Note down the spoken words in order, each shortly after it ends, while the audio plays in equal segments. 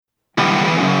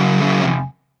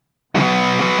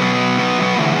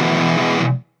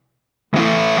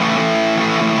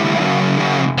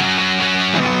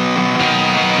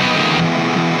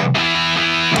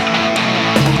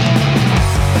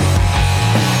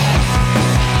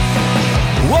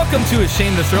Welcome to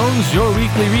Ashamed of Thrones, your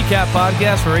weekly recap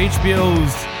podcast for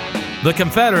HBO's The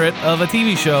Confederate of a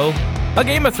TV show, A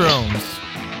Game of Thrones.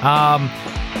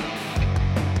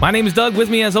 My name is Doug. With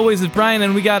me, as always, is Brian,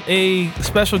 and we got a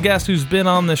special guest who's been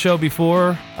on the show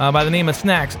before by the name of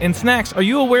Snacks. And Snacks, are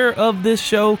you aware of this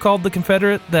show called The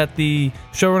Confederate that the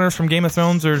showrunners from Game of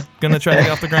Thrones are going to try to get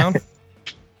off the ground?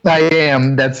 I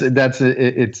am. It's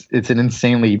an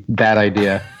insanely bad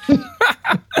idea.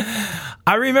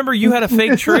 I remember you had a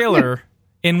fake trailer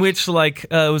in which, it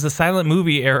was a silent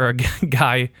movie era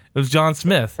guy. It was John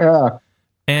Smith. Yeah.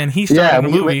 And he started a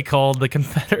movie called The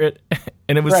Confederate,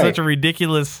 and it was such a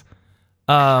ridiculous.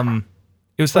 It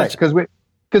was such because we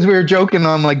were joking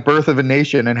on Birth of a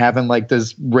Nation and having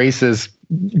this racist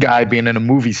guy being in a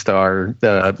movie star,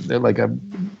 like a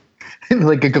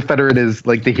Confederate is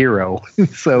the hero.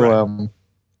 So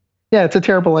it's a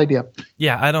terrible idea.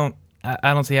 Yeah, I don't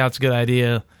see how it's a good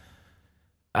idea.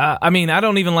 I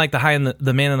don't even like the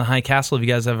Man in the High Castle. Have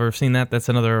you guys ever seen that? That's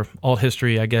another alt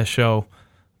history, I guess, show.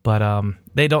 But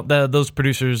they don't. Those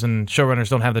producers and showrunners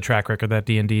don't have the track record that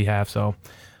D&D have. So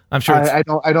I'm sure.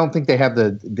 I don't think they have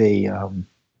that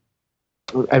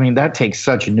takes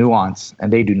such nuance,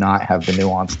 and they do not have the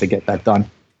nuance to get that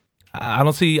done. I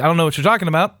don't know what you're talking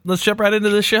about. Let's jump right into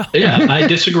this show. Yeah, I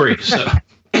disagree. So.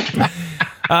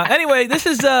 Anyway, this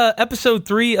is episode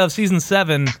 3 of season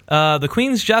 7, The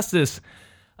Queen's Justice.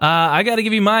 I got to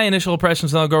give you my initial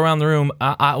impressions, and I'll go around the room.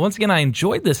 Once again, I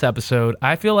enjoyed this episode.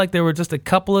 I feel like there were just a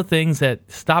couple of things that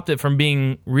stopped it from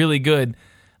being really good.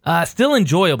 Still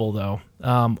enjoyable, though,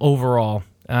 overall.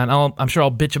 And I'm sure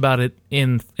I'll bitch about it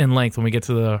in length when we get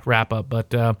to the wrap-up. But,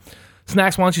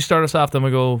 Snacks, why don't you start us off, then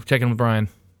we'll go check in with Brian.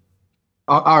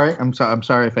 All right. I'm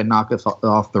sorry if I knock us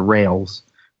off the rails.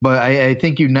 But I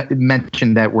think you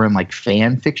mentioned that we're in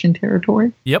fan fiction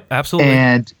territory. Yep, absolutely.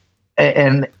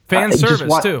 And fan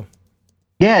service too.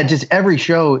 Yeah, just every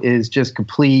show is just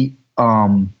complete.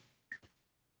 I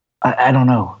don't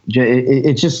know.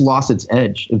 It just lost its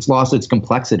edge. It's lost its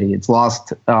complexity. It's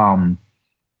lost.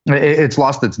 It's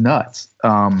lost its nuts.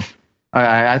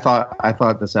 I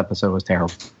thought this episode was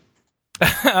terrible.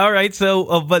 All right.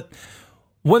 So, but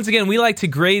once again, we like to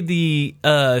grade the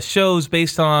shows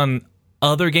based on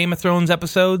other Game of Thrones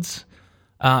episodes,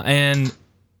 and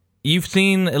you've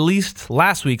seen at least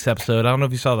last week's episode. I don't know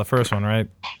if you saw the first one, right?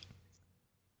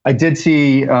 I did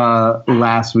see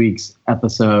last week's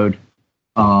episode,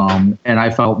 and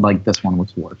I felt like this one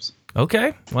was worse.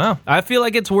 Okay, well, I feel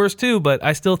like it's worse too, but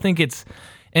I still think it's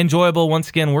enjoyable. Once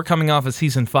again, we're coming off a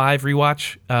season 5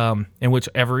 rewatch, in which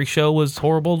every show was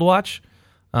horrible to watch.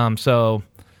 So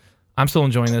I'm still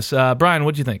enjoying this. Brian,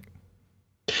 what do you think?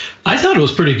 I thought it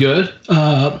was pretty good.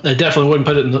 I definitely wouldn't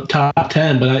put it in the top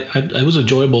 10, but it was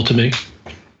enjoyable to me.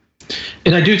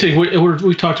 And I do think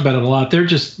we've talked about it a lot.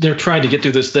 They're trying to get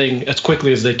through this thing as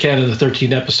quickly as they can in the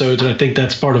 13 episodes, and I think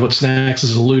that's part of what Snacks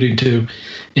is alluding to.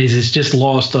 Is it's just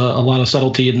lost a lot of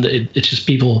subtlety, and it's just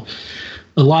people.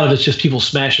 A lot of it's just people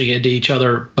smashing into each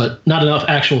other, but not enough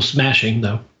actual smashing,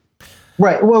 though.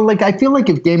 Right. Well, I feel like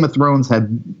if Game of Thrones had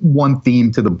one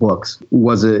theme to the books,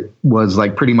 was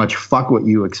pretty much fuck what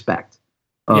you expect.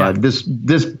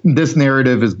 This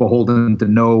narrative is beholden to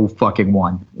no fucking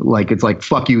one. It's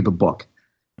fuck you, the book.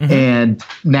 Mm-hmm. And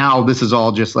now this is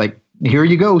all just here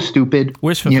you go, stupid.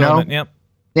 Wish fulfillment. Yep.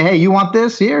 Hey, you want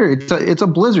this? Here, it's a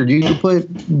Blizzard. You can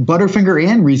put Butterfinger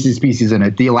and Reese's Pieces in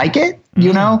it. Do you like it? Mm-hmm.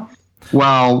 You know?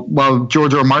 Well,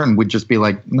 George R. R. Martin would just be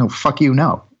no, fuck you,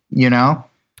 no. You know?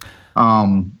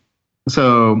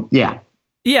 So yeah.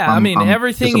 Yeah,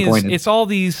 everything it's all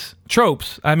these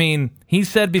tropes. He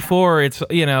said before, it's,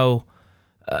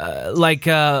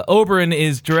 Oberyn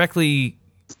is directly,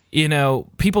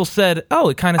 people said, oh,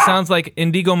 it kind of sounds like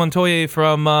Inigo Montoya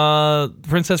from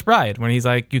Princess Bride, when he's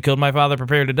like, you killed my father,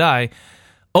 prepare to die.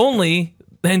 Only,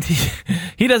 and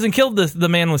he doesn't kill the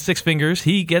man with 6 fingers.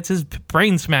 He gets his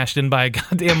brain smashed in by a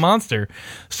goddamn monster.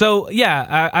 So,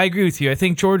 yeah, I agree with you. I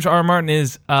think George R. R. Martin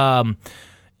is...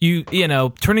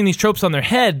 turning these tropes on their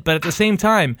head, but at the same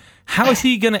time, how is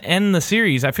he going to end the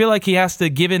series? I feel like he has to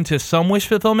give in to some wish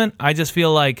fulfillment. I just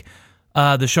feel like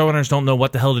the showrunners don't know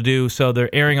what the hell to do, so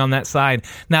they're erring on that side.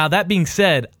 Now, that being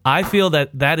said, I feel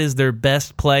that is their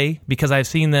best play, because I've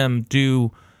seen them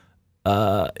do,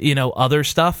 other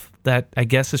stuff that I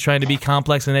guess is trying to be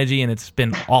complex and edgy, and it's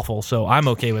been awful, so I'm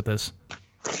okay with this.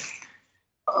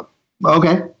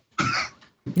 Okay.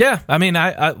 Yeah, I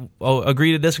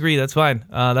agree to disagree. That's fine.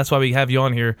 That's why we have you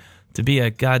on here, to be a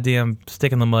goddamn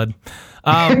stick in the mud.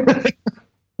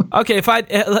 Okay,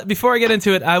 before I get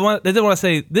into it, I did want to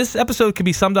say this episode could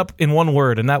be summed up in one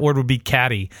word, and that word would be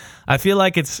catty. I feel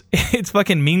like it's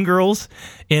fucking Mean Girls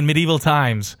in medieval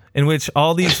times. in which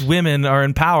all these women are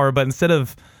in power, but instead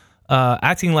of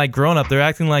acting like grown-up, they're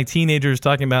acting like teenagers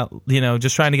talking about,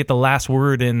 just trying to get the last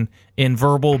word in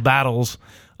verbal battles,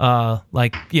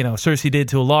 like, Cersei did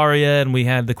to Ilaria, and we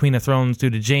had the Queen of Thrones do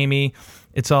to Jaime.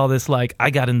 It's all this like, I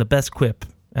got in the best quip,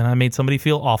 and I made somebody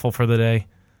feel awful for the day.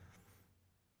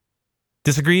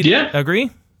 Disagreed? Yeah.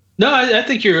 Agree? No, I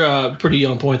think you're pretty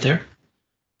on point there.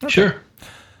 Okay. Sure.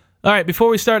 All right, before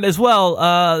we start as well,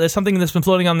 there's something that's been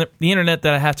floating on the internet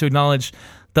that I have to acknowledge.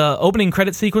 The opening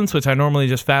credit sequence, which I normally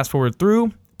just fast forward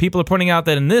through, people are pointing out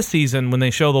that in this season, when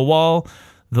they show the wall,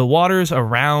 the waters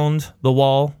around the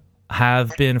wall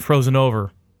have been frozen over.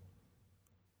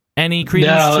 Any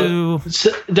credence to...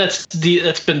 That's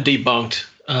been debunked.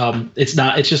 It's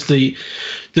not. It's just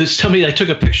somebody that took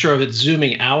a picture of it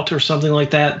zooming out or something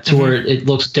like that to where it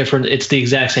looks different. It's the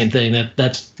exact same thing.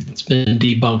 It's been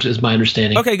debunked, is my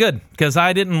understanding. Okay, good. Because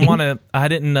I didn't want to. I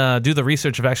didn't do the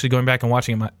research of actually going back and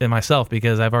watching it myself,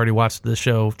 because I've already watched the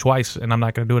show twice and I'm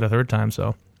not going to do it a third time.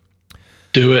 So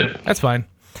do it. That's fine.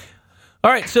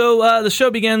 All right, so the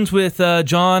show begins with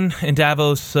Jon and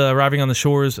Davos arriving on the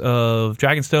shores of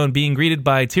Dragonstone, being greeted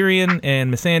by Tyrion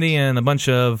and Missandei and a bunch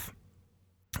of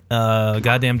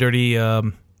goddamn dirty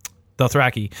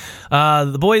Dothraki.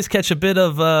 The boys catch up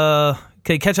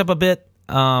a bit.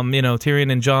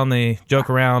 Tyrion and Jon, they joke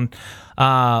around,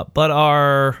 but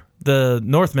the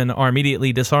Northmen are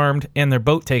immediately disarmed and their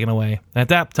boat taken away. At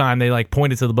that time, they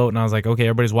pointed to the boat, and I was like, okay,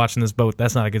 everybody's watching this boat.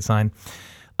 That's not a good sign.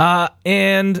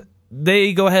 And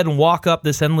they go ahead and walk up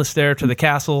this endless stair to the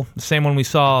castle, the same one we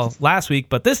saw last week,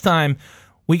 but this time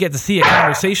we get to see a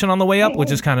conversation on the way up, which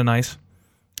is kind of nice.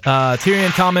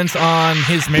 Tyrion comments on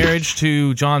his marriage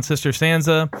to Jon's sister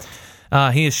Sansa.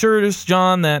 He assures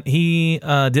Jon that he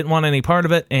didn't want any part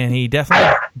of it, and he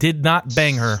definitely did not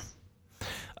bang her.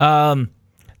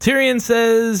 Tyrion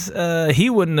says he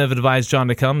wouldn't have advised Jon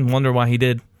to come, wonder why he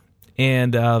did.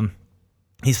 And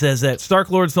he says that Stark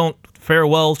Lords don't fare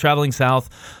well traveling south.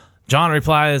 Jon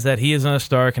replies that he isn't a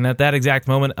Stark, and at that exact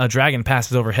moment, a dragon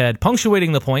passes overhead,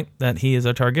 punctuating the point that he is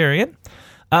a Targaryen.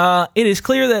 It is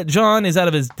clear that Jon is out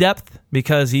of his depth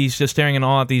because he's just staring in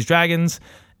awe at these dragons,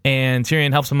 and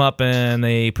Tyrion helps him up, and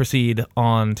they proceed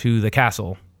on to the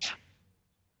castle.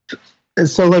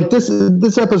 So,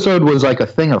 this episode was like a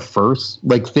thing of firsts,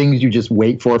 like things you just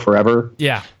wait for forever.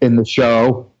 Yeah. In the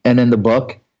show and in the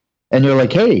book, and you're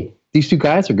like, hey, these two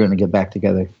guys are going to get back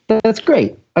together. That's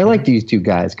great. I like these two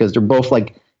guys because they're both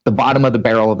like the bottom of the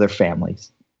barrel of their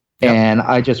families. Yep. And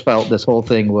I just felt this whole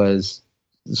thing was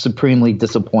supremely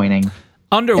disappointing,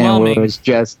 underwhelming. And it was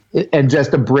just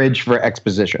a bridge for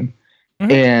exposition.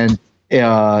 And it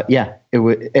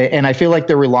would. And I feel like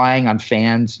they're relying on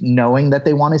fans knowing that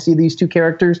they want to see these two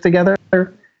characters together.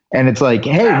 And it's like,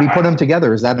 hey, we put them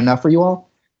together. Is that enough for you all?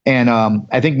 And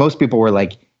I think most people were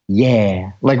like,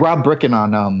 yeah. Like Rob Bricken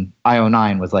on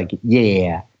IO9 was like,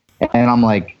 yeah. And I'm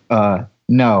like,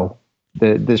 no.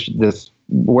 This.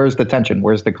 Where's the tension?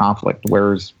 Where's the conflict?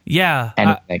 Where's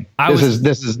anything?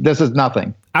 This is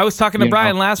nothing. I was talking to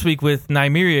Brian last week with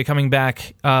Nymeria coming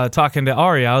back, talking to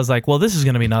Arya. I was like, well, this is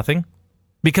going to be nothing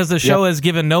because the show has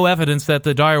given no evidence that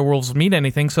the direwolves mean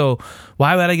anything. So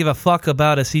why would I give a fuck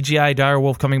about a CGI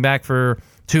direwolf coming back for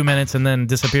 2 minutes and then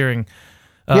disappearing?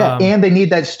 And they need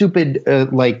that stupid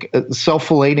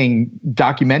self-flating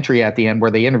documentary at the end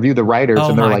where they interview the writers. Oh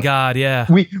and they're my like, God, yeah.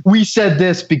 We said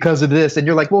this because of this. And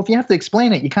you're like, well, if you have to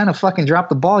explain it, you kind of fucking drop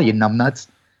the ball, you numbnuts.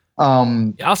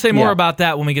 I'll say more about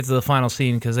that when we get to the final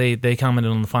scene because they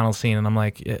commented on the final scene. And I'm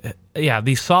like, yeah,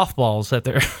 these softballs that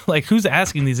they're like, who's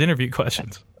asking these interview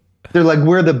questions? They're like,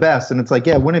 we're the best. And it's like,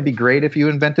 yeah, wouldn't it be great if you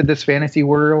invented this fantasy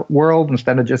world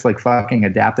instead of just like fucking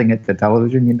adapting it to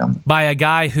television, you know? By a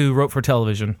guy who wrote for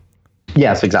television.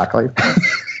 Yes, exactly.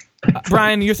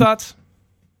 Brian, your thoughts?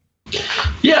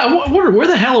 Yeah, where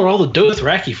the hell are all the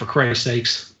Dothraki, for Christ's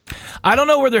sakes? I don't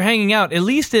know where they're hanging out. At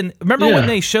least remember when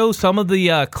they show some of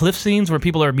the cliff scenes where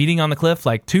people are meeting on the cliff,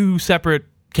 like two separate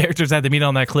characters had to meet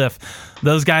on that cliff.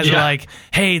 Those guys are like,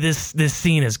 hey, this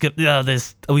scene is good.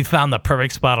 We found the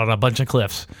perfect spot on a bunch of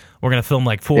cliffs. We're going to film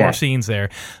like 4 scenes there.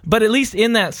 But at least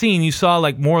in that scene, you saw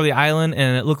like more of the island,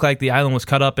 and it looked like the island was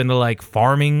cut up into like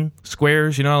farming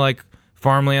squares, like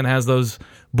farmland has those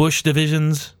bush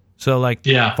divisions. So like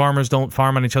farmers don't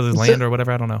farm on each other's land or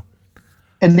whatever. I don't know.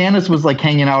 And Stannis was like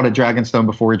hanging out at Dragonstone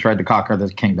before he tried to conquer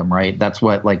this kingdom, right? That's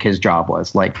what like his job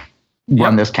was, like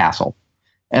run this castle.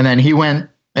 And then he went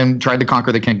and tried to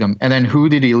conquer the kingdom. And then who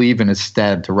did he leave in his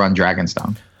stead to run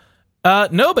Dragonstone?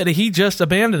 Nobody. He just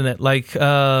abandoned it,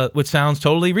 which sounds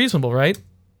totally reasonable, right?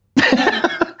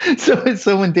 So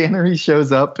when Daenerys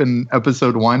shows up in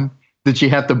episode 1 Did she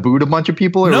have to boot a bunch of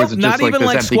people, or nope, was it just not even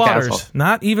like empty squatters. castle?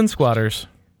 Not even squatters.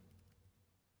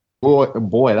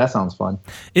 Boy, that sounds fun.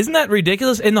 Isn't that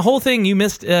ridiculous? And the whole thing, you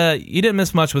missed. You didn't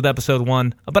miss much with episode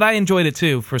 1, but I enjoyed it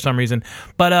too for some reason.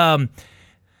 But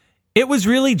it was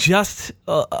really just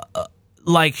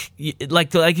like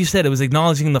you said, it was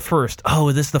acknowledging the first.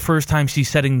 Oh, this is the first time she's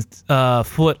setting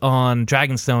foot on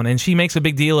Dragonstone, and she makes a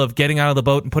big deal of getting out of the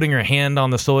boat and putting her hand on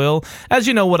the soil. As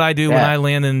you know, what I do when I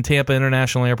land in Tampa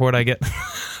International Airport, I get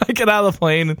I get out of the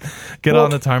plane and get on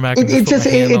the tarmac. And just put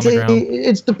my hand on the ground.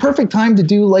 It's the perfect time to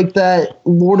do like that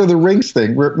Lord of the Rings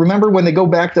thing. Remember when they go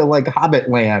back to like Hobbit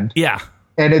land? Yeah,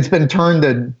 and it's been turned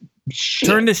to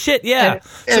shit. Yeah,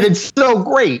 and it's so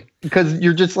great because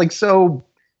you're just like so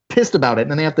pissed about it,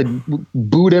 and then they have to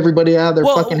boot everybody out of their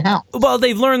fucking house. Well,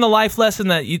 they've learned the life lesson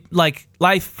that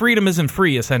life freedom isn't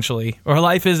free, essentially, or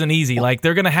life isn't easy. Like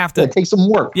they're gonna have to take some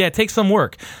work. Yeah, it takes some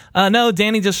work. No,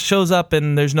 Danny just shows up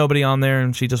and there's nobody on there,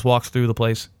 and she just walks through the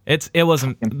place. It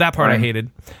wasn't that part I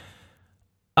hated.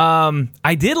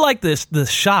 I did like the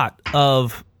shot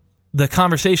of the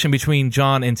conversation between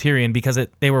Jon and Tyrion because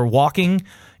they were walking.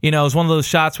 It was one of those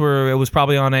shots where it was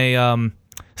probably on a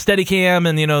Steadicam,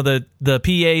 and the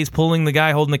PA's pulling the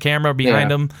guy holding the camera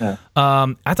behind him. Yeah.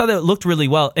 I thought that it looked really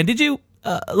well. And did you?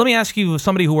 Let me ask you,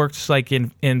 somebody who works like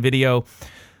in video,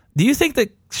 do you think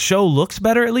the show looks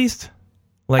better at least?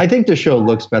 I think the show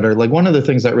looks better. Like one of the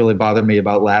things that really bothered me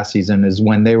about last season is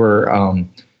when they were,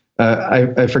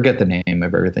 I forget the name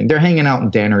of everything. They're hanging out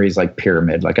in Daenerys like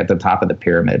pyramid, like at the top of the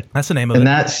pyramid. That's the name of it.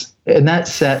 And that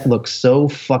set looks so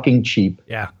fucking cheap.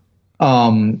 Yeah.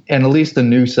 And at least the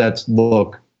new sets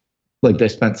look like they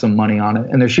spent some money on it,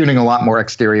 and they're shooting a lot more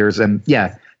exteriors. And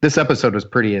yeah, this episode was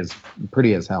pretty as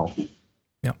hell.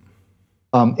 Yeah.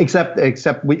 Except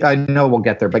I know we'll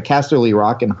get there, but Casterly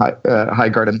Rock and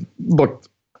Highgarden looked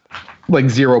like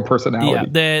zero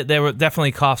personality. Yeah, there were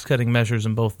definitely cost-cutting measures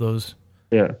in both those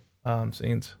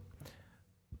scenes.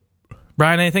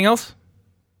 Brian, anything else?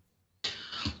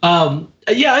 Yeah,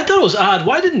 I thought it was odd.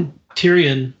 Why didn't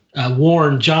Tyrion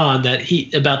warn Jon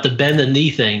about the bend the knee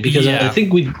thing? Because I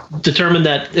think we determined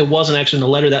that it wasn't actually in the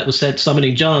letter that was sent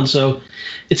summoning Jon. So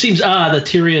it seems odd that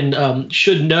Tyrion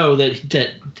should know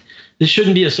that this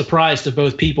shouldn't be a surprise to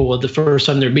both people at the first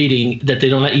time they're meeting, that they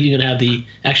don't even have the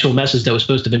actual message that was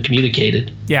supposed to have been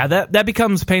communicated. Yeah, that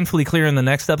becomes painfully clear in the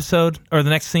next episode, or the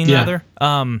next scene rather.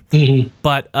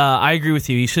 But I agree with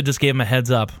you. You should just give him a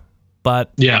heads up.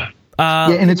 But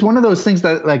and it's one of those things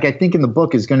that, like, I think in the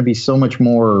book is going to be so much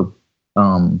more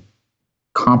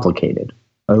complicated.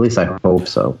 Or at least I hope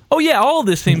so. Oh yeah, all of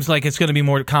this seems like it's going to be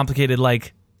more complicated.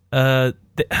 Like,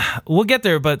 we'll get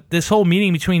there, but this whole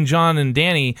meeting between Jon and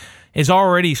Danny is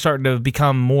already starting to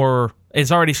become more.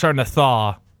 It's already starting to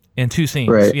thaw in 2 scenes.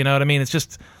 Right. You know what I mean? It's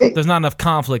just there's not enough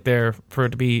conflict there for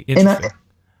it to be interesting.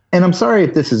 And I'm sorry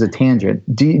if this is a tangent.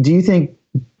 Do you think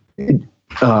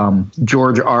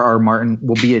George R.R. Martin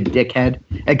will be a dickhead?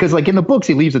 Because like in the books,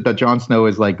 he leaves it that Jon Snow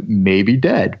is like maybe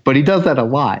dead, but he does that a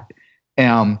lot.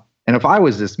 And if I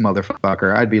was this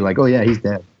motherfucker, I'd be like, oh yeah, he's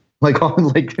dead. Like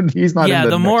he's not. Yeah,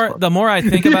 in the more I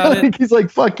think about it, he's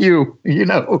like, fuck you.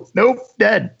 Nope,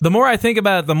 dead. The more I think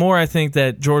about it, the more I think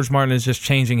that George Martin is just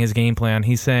changing his game plan.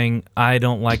 He's saying, I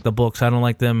don't like the books. I don't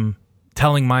like them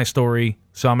telling my story,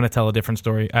 so I'm going to tell a different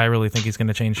story. I really think he's going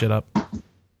to change shit up.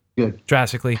 Good.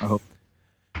 Drastically. I hope.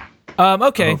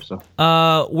 Okay. I hope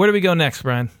so. Where do we go next,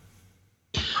 Brian?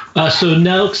 So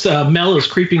next, Mel is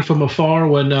creeping from afar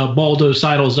when Baldo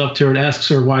sidles up to her and asks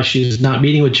her why she's not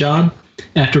meeting with Jon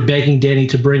after begging Danny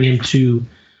to bring him to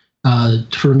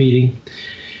for a meeting.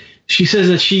 She says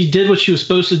that she did what she was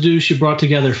supposed to do. She brought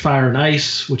together Fire and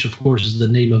Ice, which of course is the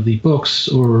name of the books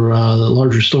or the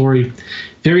larger story.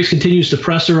 Varys continues to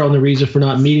press her on the reason for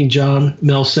not meeting Jon.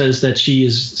 Mel says that she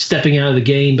is stepping out of the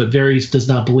game, but Varys does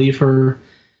not believe her.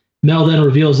 Mel then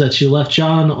reveals that she left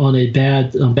Jon on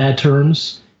bad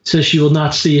terms, says she will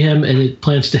not see him, and it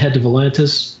plans to head to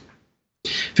Volantis.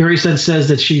 Varys then says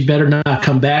that she better not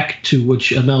come back, to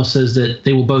which Mel says that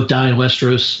they will both die in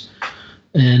Westeros,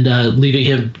 and leaving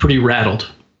him pretty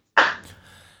rattled.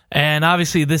 And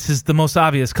obviously, this is the most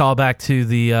obvious callback to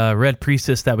the Red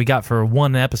Priestess that we got for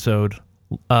one episode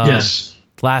last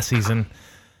season.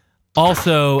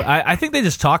 Also, I think they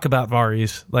just talk about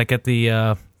Varys, like at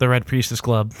the Red Priestess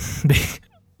Club.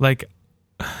 Like,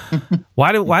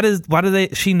 why do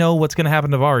she know what's going to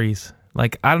happen to Varys?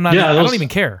 Like, I don't even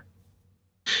care.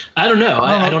 I don't know.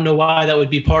 I don't know why that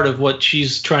would be part of what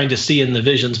she's trying to see in the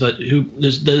visions, but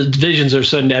the visions are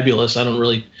so nebulous. I don't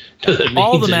really know that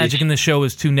all the magic in the show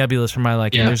is too nebulous for my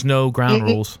liking. Yeah. There's no ground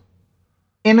rules.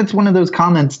 And it's one of those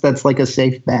comments that's like a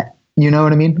safe bet. You know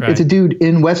what I mean? Right. It's a dude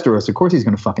in Westeros. Of course he's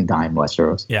going to fucking die in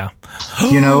Westeros. Yeah.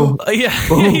 You know? Yeah.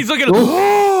 He's looking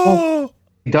at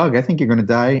Doug, I think you're going to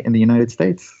die in the United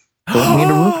States. Don't need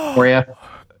a room for you.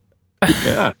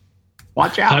 Yeah.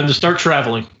 Watch out. Time to start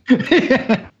traveling.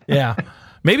 Yeah.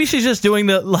 Maybe she's just doing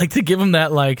to give him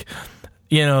that,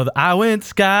 I went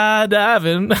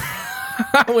skydiving.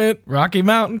 I went Rocky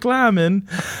Mountain climbing.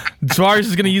 Suarez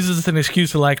is going to use this as an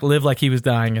excuse to live like he was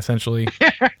dying, essentially.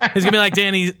 He's going to be like,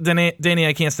 Danny,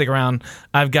 I can't stick around.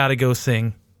 I've got to go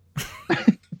sing.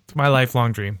 It's my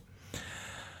lifelong dream.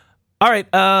 All right.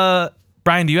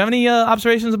 Brian, do you have any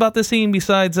observations about this scene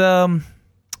besides I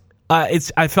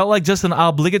felt like just an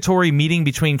obligatory meeting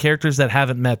between characters that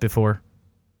haven't met before.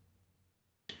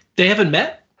 They haven't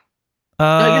met?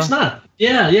 I guess not.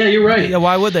 Yeah, you're right. Yeah,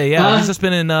 why would they? Yeah, he's just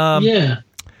been in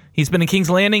he's been in King's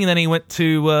Landing, and then he went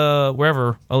to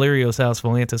wherever, Illyrio's house,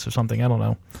 Volantis or something. I don't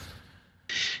know.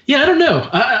 Yeah, I don't know.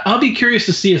 I'll be curious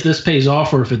to see if this pays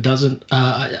off or if it doesn't.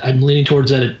 I'm leaning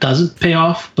towards that it doesn't pay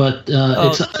off, but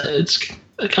it's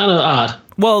kind of odd.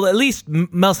 Well, at least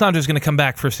Melisandre's going to come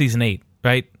back for season 8,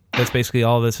 right? That's basically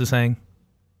all this is saying.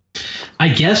 I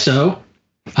guess so.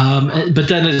 But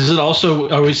then is it also,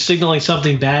 are we signaling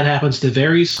something bad happens to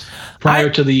Varys prior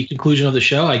to the conclusion of the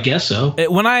show? I guess so.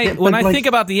 When I think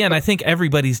about the end, I think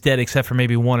everybody's dead except for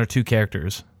maybe 1 or 2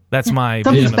 characters. That's my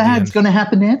vision. Something bad's going to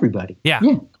happen to everybody. Yeah.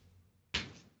 Well,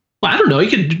 I don't know. You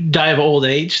could die of old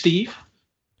age, Steve,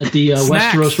 at the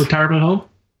Westeros retirement home.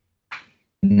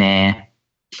 Nah.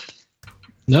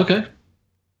 Okay.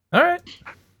 All right.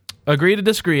 Agree to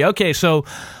disagree. Okay, so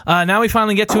now we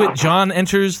finally get to it. Jon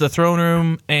enters the throne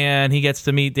room, and he gets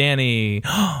to meet Dany.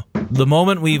 The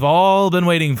moment we've all been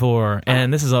waiting for,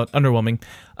 and this is underwhelming.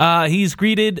 He's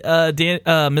greeted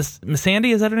Miss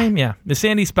Sandy, is that her name? Yeah. Miss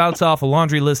Sandy spouts off a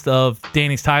laundry list of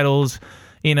Dany's titles,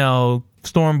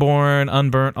 Stormborn,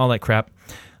 Unburnt, all that crap.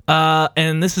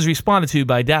 And this is responded to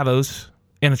by Davos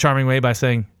in a charming way by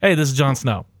saying, "Hey, this is Jon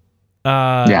Snow."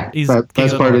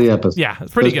 That's part of the episode. Yeah,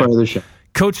 it's pretty good. Part of the show.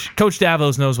 Coach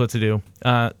Davos knows what to do.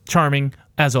 Charming,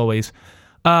 as always.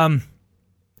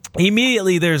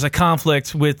 Immediately, there's a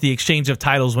conflict with the exchange of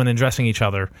titles when addressing each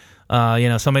other.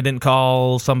 Somebody didn't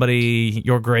call somebody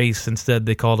Your Grace. Instead,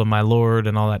 they called him My Lord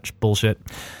and all that bullshit.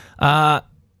 And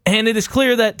it is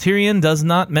clear that Tyrion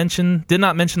did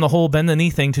not mention the whole bend the knee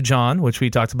thing to Jon, which we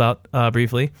talked about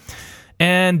briefly.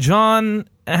 And Jon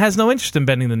has no interest in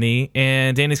bending the knee,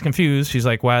 and Dany's confused. She's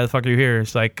like, "Why the fuck are you here?"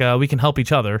 It's like, "We can help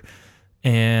each other."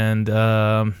 And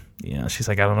she's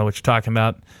like, "I don't know what you're talking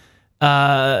about."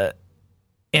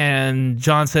 And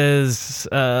Jon says,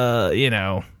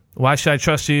 "Why should I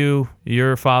trust you?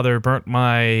 Your father burnt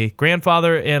my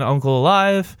grandfather and uncle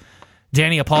alive."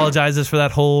 Dany apologizes for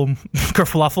that whole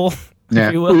kerfluffle,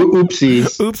 if you will.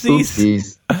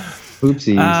 Oopsies.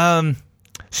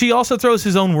 She also throws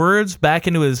his own words back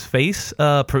into his face.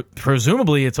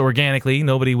 Presumably, it's organically.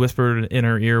 Nobody whispered in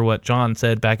her ear what Jon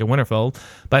said back at Winterfell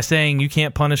by saying you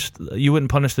wouldn't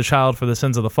punish the child for the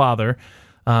sins of the father.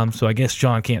 So I guess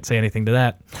Jon can't say anything to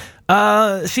that.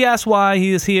 She asks why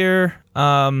he is here,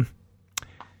 and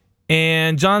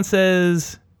Jon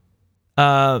says,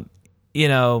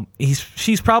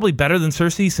 she's probably better than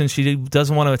Cersei since she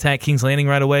doesn't want to attack King's Landing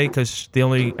right away because the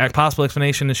only possible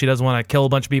explanation is she doesn't want to kill a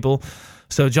bunch of people.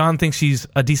 So Jon thinks she's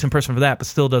a decent person for that, but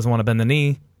still doesn't want to bend the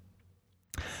knee.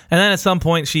 And then at some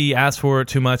point, she asks for it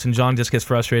too much, and Jon just gets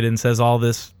frustrated and says all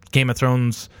this Game of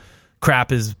Thrones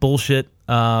crap is bullshit.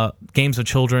 Games of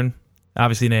children.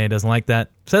 Obviously, Naya doesn't like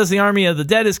that. Says the army of the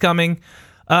dead is coming.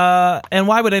 And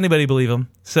why would anybody believe him?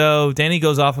 So Dany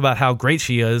goes off about how great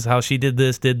she is, how she did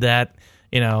this, did that,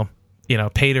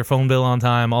 paid her phone bill on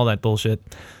time, all that bullshit.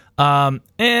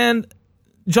 And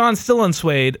Jon's still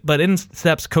unswayed, but in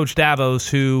steps Coach Davos,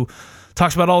 who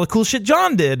talks about all the cool shit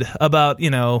Jon did about,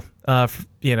 bringing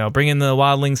the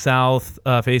wildlings south,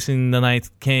 facing the Night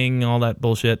King, all that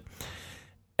bullshit.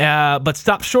 But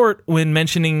stops short when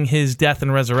mentioning his death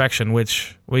and resurrection,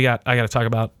 which I got to talk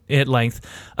about at length.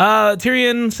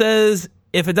 Tyrion says,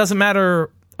 if it doesn't matter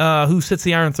who sits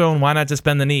the Iron Throne, why not just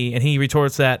bend the knee? And he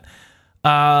retorts that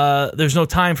there's no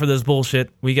time for this bullshit.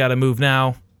 We got to move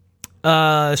now.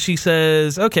 She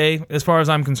says, okay, as far as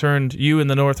I'm concerned, you and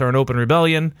the North are an open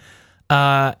rebellion.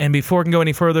 And before it can go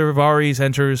any further, Varys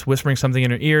enters, whispering something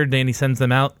in her ear. Dany sends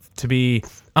them out to be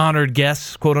honored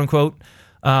guests, quote unquote.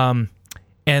 And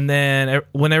then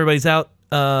when everybody's out,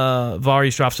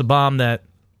 Varys drops a bomb that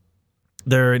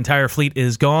their entire fleet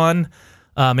is gone.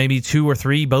 Maybe 2 or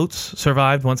 3 boats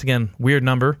survived. Once again, weird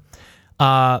number.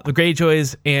 The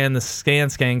Greyjoys and the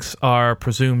Skanks are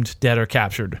presumed dead or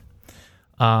captured.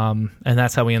 And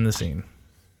that's how we end the scene.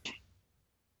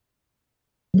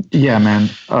 Yeah, man.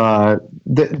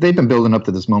 They've been building up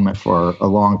to this moment for a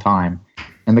long time,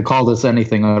 and to call this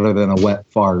anything other than a wet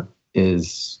fart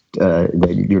is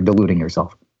you're deluding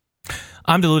yourself.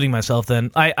 I'm deluding myself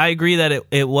then. I agree that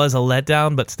it was a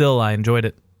letdown, but still I enjoyed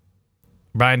it.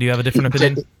 Brian, do you have a different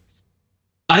opinion?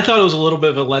 I thought it was a little bit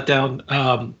of a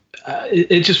letdown.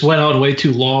 It just went on way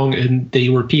too long, and they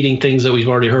were repeating things that we've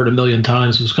already heard a million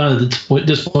times. It was kind of the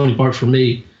disappointing part for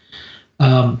me.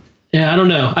 Yeah, I don't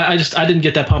know. I didn't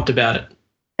get that pumped about it.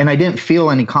 And I didn't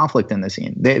feel any conflict in the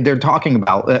scene. They're talking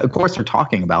about, of course, they're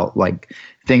talking about like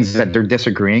things that they're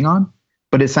disagreeing on,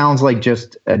 but it sounds like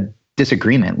just a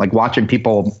disagreement, like watching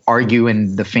people argue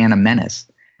in the Phantom Menace,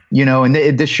 and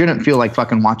this shouldn't feel like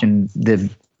fucking watching the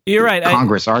You're right.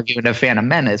 Congress argue in the Phantom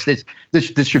Menace.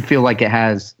 This should feel like it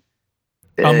has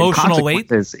emotional weight.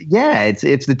 Yeah,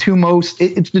 it's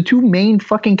the two main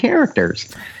fucking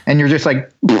characters, and you're just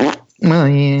like, well,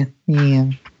 yeah.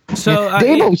 So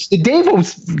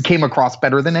Davos came across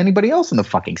better than anybody else in the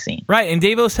fucking scene. Right, and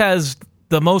Davos has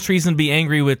the most reason to be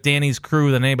angry with Dany's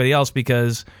crew than anybody else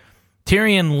because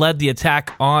Tyrion led the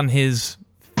attack on his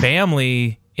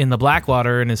family in the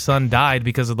Blackwater, and his son died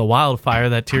because of the wildfire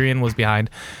that Tyrion was behind.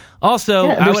 Also,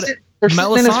 they're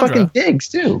sitting in his fucking digs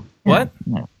too. What?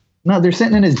 Yeah. No, they're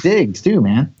sitting in his digs too,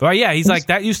 man. Well, yeah, he's like,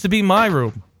 that used to be my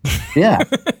room. Yeah.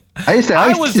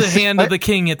 I was the hand of the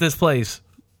king at this place.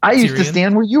 I used to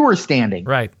stand where you were standing.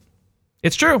 Right.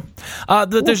 It's true.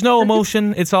 There's no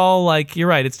emotion. It's all like, you're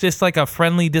right. It's just like a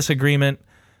friendly disagreement.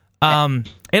 And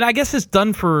I guess it's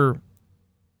done for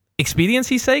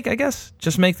expediency's sake, I guess.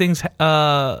 Just make things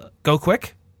go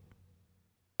quick.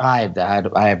 I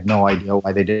have no idea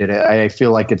why they did it. I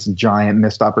feel like it's a giant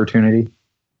missed opportunity.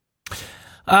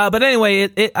 But anyway,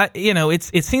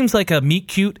 it seems like a meet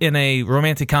cute in a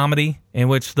romantic comedy in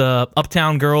which the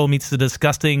uptown girl meets the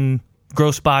disgusting,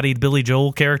 gross-bodied Billy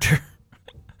Joel character.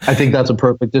 I think that's a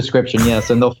perfect description. Yes,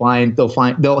 and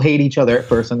they'll hate each other at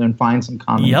first and then find some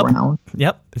common ground.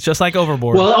 Yep, it's just like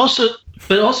Overboard. Well, also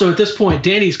at this point,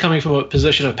 Dany's coming from a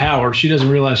position of power. She doesn't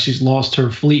realize she's lost her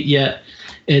fleet yet.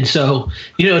 And so,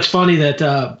 it's funny that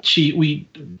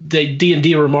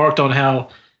D&D remarked on how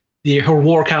her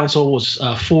war council was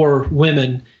 4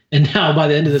 women, and now by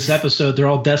the end of this episode, they're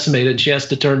all decimated. And she has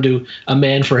to turn to a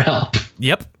man for help.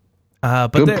 Yep.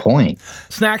 Good point.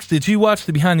 Snacks, did you watch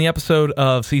the behind the episode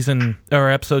of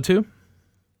episode 2?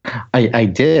 I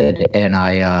did, and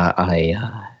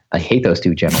I hate those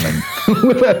two gentlemen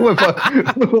with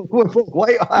a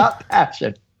white hot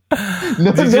passion.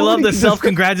 Did you love the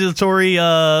self-congratulatory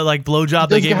blowjob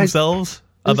they gave themselves?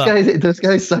 Those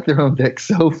guys suck their own dick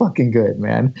so fucking good,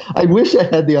 man. I wish I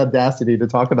had the audacity to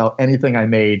talk about anything I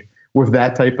made with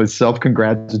that type of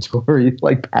self-congratulatory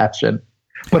passion,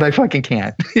 but I fucking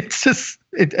can't. It's just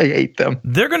I hate them.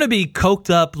 They're gonna be coked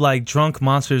up like drunk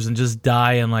monsters and just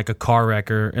die in like a car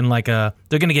wreck or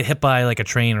they're gonna get hit by like a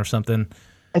train or something.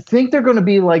 I think they're gonna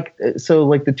be like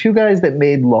the two guys that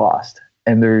made Lost.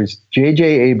 And there's J.J.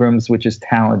 Abrams, which is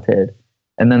talented.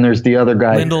 And then there's the other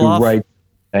guy Lindelof. who writes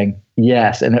thing.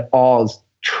 Yes, and it all is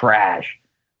trash.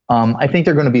 I think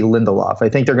they're going to be Lindelof. I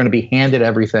think they're going to be handed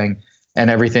everything, and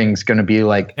everything's going to be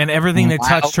like... And everything they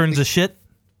touch turns to shit?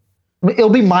 It'll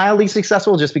be mildly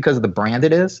successful just because of the brand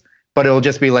it is, but it'll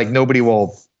just be like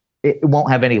it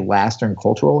won't have any lasting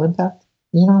cultural impact,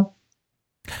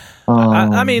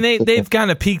 I mean, they've kind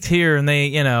of peaked here, and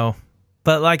they,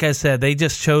 But like I said, they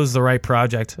just chose the right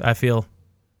project, I feel.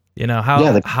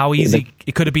 How easy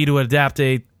it could be to adapt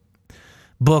a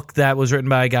book that was written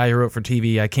by a guy who wrote for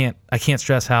TV. I can't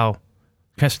stress how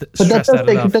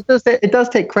it does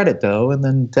take credit though, and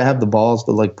then to have the balls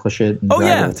to push it. Oh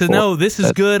yeah, to know this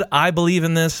is good. I believe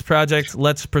in this project.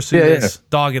 Let's pursue this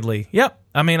doggedly. Yep.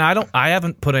 I mean, I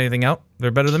haven't put anything out.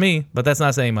 They're better than me, but that's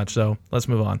not saying much. So let's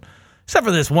move on. Except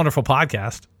for this wonderful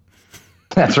podcast.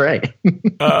 That's right.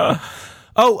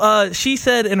 She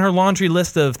said in her laundry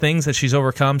list of things that she's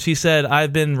overcome, she said,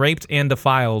 I've been raped and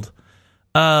defiled.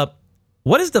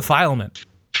 What is defilement?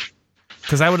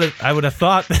 Because I would have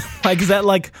thought, is that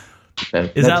like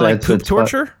poop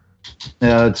torture?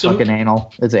 No, it's fucking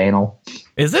anal. It's anal.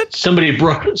 Is it? Somebody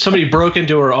broke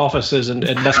into her offices and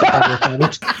messed up her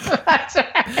assignments.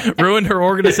 Ruined her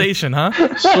organization, huh?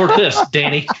 Sort this,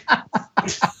 Dany.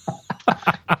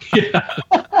 Yeah.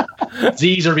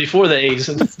 Z's are before the A's.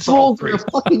 And it's all a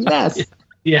fucking mess.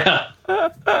 Yeah.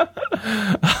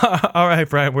 All right,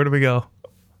 Brian, where do we go?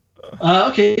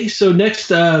 Okay, so next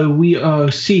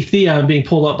we see Theon being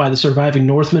pulled up by the surviving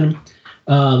Northmen.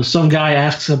 Some guy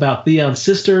asks about Theon's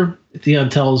sister. Theon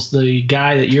tells the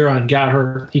guy that Euron got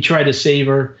her. He tried to save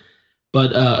her.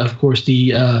 But of course,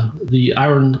 the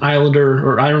Iron Islander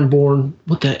or Ironborn.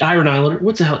 Iron Islander?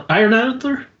 What's the hell? Iron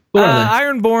Islander? What are they?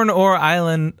 Ironborn or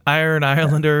Iron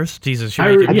Islanders. Jesus,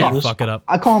 you're making me fuck it up.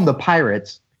 I call them the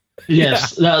pirates.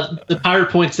 Yes, the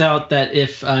pirate points out that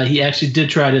if he actually did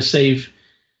try to save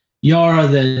Yara,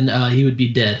 then he would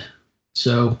be dead.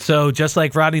 So just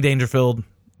like Rodney Dangerfield,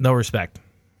 no respect.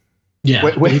 Yeah.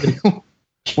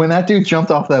 When that dude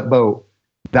jumped off that boat,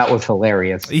 that was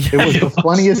hilarious. Yeah, it was the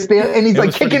funniest thing, and he's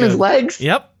like kicking his legs.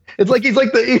 Yep. It's like he's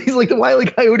like the Wile E.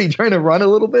 Coyote trying to run a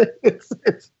little bit.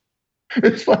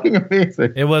 It's fucking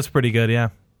amazing. It was pretty good, yeah.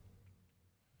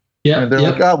 Yeah, they're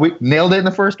like, oh, we nailed it in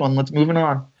the first one. Let's moving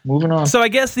on. So I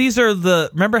guess these are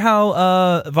remember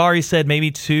how Vari said maybe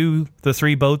 2 the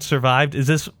 3 boats survived? Is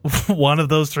this one of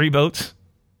those 3 boats?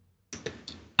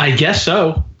 I guess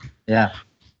so. Yeah.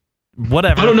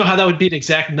 Whatever. I don't know how that would be an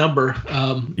exact number.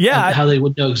 How they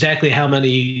would know exactly how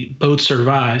many boats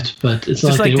survived, but it's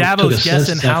just like Davos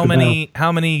guessing how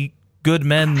many good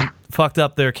men fucked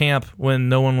up their camp when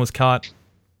no one was caught.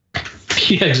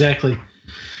 Yeah, exactly.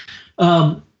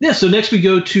 So next we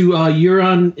go to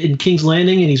Euron in King's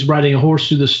Landing, and he's riding a horse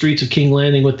through the streets of King's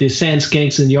Landing with the Sand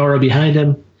Skanks and Yara behind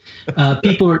him.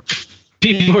 People are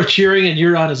cheering, and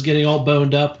Euron is getting all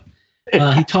boned up.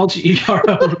 He told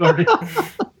Yara regarding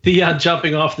the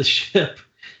jumping off the ship.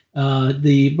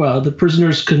 The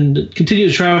prisoners continue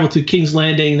to travel to King's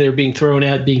Landing. They're being thrown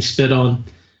at, being spit on,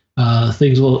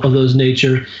 things of those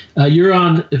nature.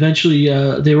 Euron eventually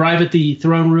they arrive at the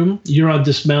throne room. Euron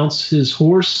dismounts his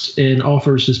horse and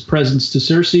offers his presents to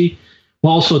Cersei,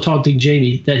 while also taunting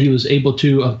Jaime that he was able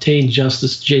to obtain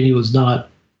justice. Jaime was not.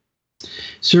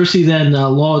 Cersei then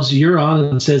lauds Euron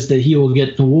and says that he will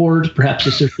get an award, perhaps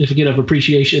a certificate of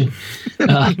appreciation.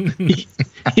 But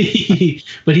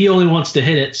he only wants to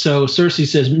hit it. So Cersei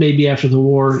says maybe after the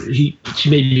war, she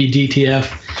may be DTF.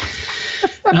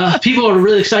 People are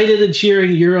really excited and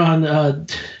cheering. Euron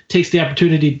takes the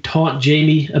opportunity to taunt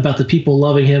Jaime about the people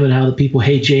loving him and how the people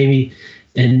hate Jaime.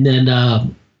 And then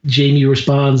Jaime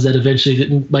responds that eventually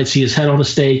they might see his head on a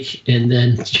stake. And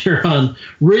then Euron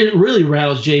really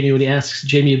rattles Jaime when he asks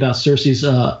Jaime about Cersei's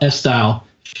S-style,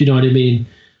 if you know what I mean.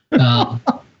 And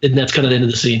that's kind of the end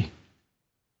of the scene.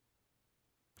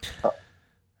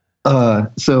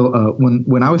 So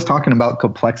when I was talking about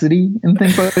complexity and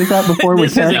things like that before,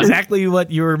 this is exactly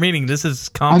what you were meaning. This is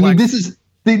complex.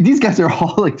 I mean, these guys are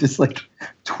all like just like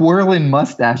twirling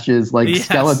mustaches, like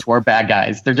Skeletor bad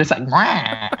guys. They're just like, and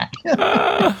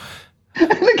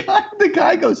the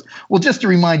guy goes, "Well, just to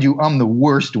remind you, I'm the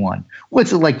worst one.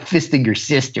 What's it like fisting your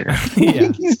sister?"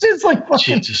 Yeah. He's just like,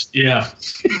 fucking, it's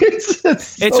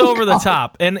over the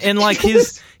top, and like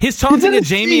his taunting of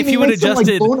Jaime. If you would have just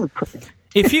did.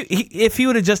 If you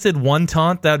would have just did one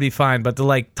taunt, that would be fine. But to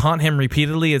like taunt him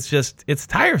repeatedly, it's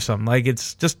tiresome. Like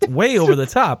it's just way over the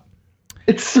top.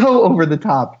 It's so over the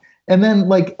top. And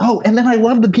then and then I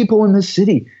love the people in this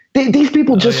city. These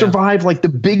people just survived like the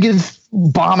biggest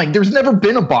bombing. There's never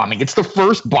been a bombing. It's the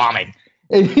first bombing.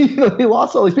 And they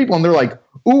lost all these people, and they're like,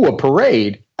 "Ooh, a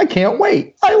parade! I can't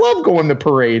wait. I love going to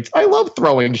parades. I love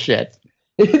throwing shit."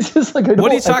 It's just like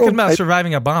what are you talking about?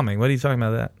 Surviving a bombing? What are you talking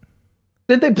about that?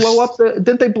 Did they blow up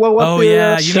Oh the,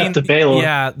 yeah, you mean the Baylor?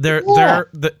 Yeah,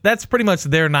 that's pretty much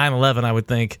their 9/11, I would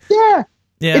think. Yeah,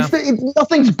 yeah.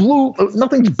 Nothing's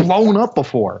blown up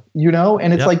before,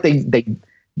 and it's like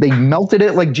they melted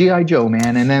it like G.I. Joe,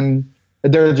 man, and then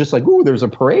they're just like, "Ooh, there's a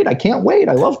parade! I can't wait!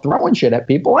 I love throwing shit at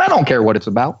people. I don't care what it's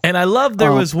about." And I love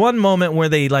there was one moment where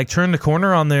they like turned the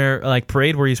corner on their like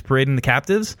parade where he's parading the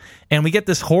captives, and we get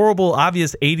this horrible,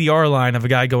 obvious ADR line of a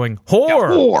guy going,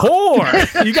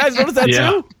 "Whore." You guys notice that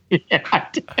too? Yeah, I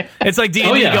did. It's like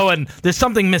D&D going, "There's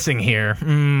something missing here."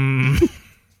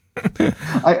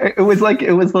 It was like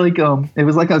I was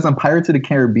on Pirates of the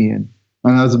Caribbean,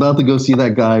 and I was about to go see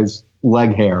that guy's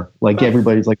leg hair. Like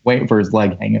everybody's like waiting for his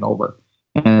leg hanging over.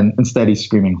 And instead he's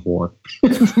screaming whore.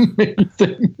 It's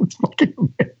amazing. It's fucking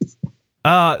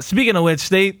amazing. Speaking of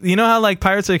which, you know how like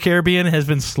Pirates of the Caribbean has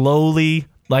been slowly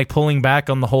like pulling back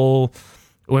on the whole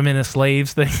women as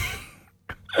slaves thing.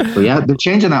 So yeah, they're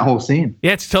changing that whole scene.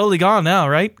 Yeah, it's totally gone now,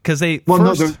 right? Because they're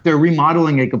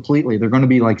remodeling it completely. They're going to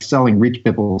be like selling rich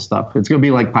people stuff. It's going to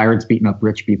be like pirates beating up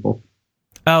rich people.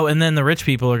 Oh, and then the rich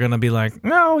people are going to be like,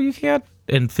 "No, you can't."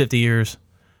 In 50 years.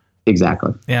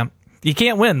 Exactly. Yeah. You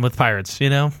can't win with pirates,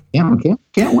 Yeah,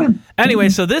 can't win. Anyway,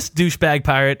 so this douchebag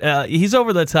pirate, he's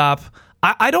over the top.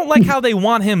 I don't like how they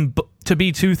want him to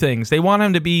be 2 things. They want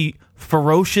him to be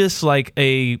ferocious, like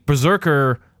a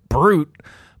berserker brute,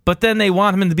 but then they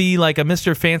want him to be like a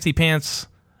Mr. Fancy Pants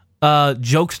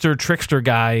jokester, trickster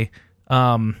guy.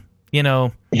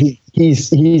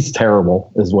 he's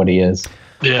terrible, is what he is.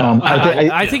 Yeah,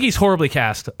 I think he's horribly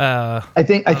cast. I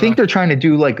think they're trying to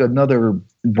do like another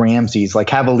Ramses, like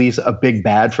have at least a big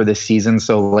bad for this season.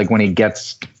 So like when he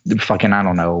gets fucking, I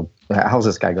don't know, how's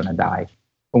this guy gonna die?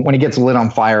 When he gets lit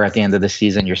on fire at the end of the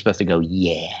season, you're supposed to go,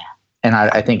 yeah. And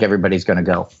I think everybody's gonna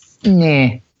go, nah.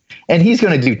 And he's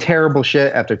gonna do terrible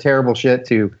shit after terrible shit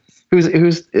to who's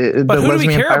but who do we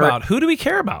care about? Who do we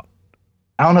care about?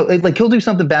 I don't know. Like he'll do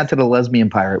something bad to the lesbian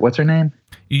pirate. What's her name?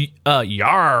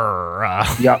 Yara.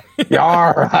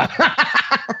 Yara.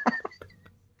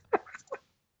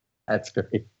 That's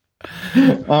great.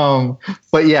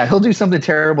 But yeah, he'll do something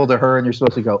terrible to her, and you're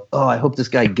supposed to go, "Oh, I hope this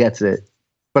guy gets it."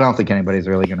 But I don't think anybody's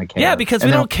really going to care. Yeah, because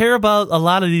we don't care about a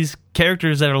lot of these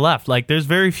characters that are left. Like, there's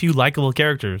very few likable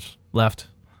characters left.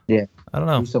 Yeah, I don't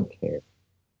know. We don't care.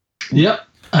 Yep,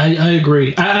 I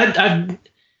agree. I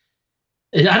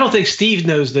don't think Steve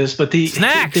knows this, but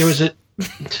Snacks. There was a.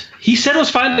 He said it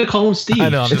was fine to call him Steve. I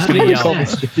know. I'm just going to yell. I'm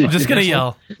just going to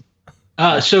yell.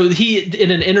 So he, in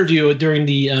an interview during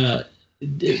the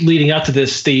leading up to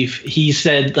this, Steve, he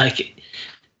said like,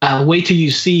 "Wait till you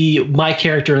see my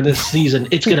character in this season.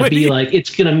 It's going to be like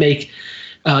it's going to make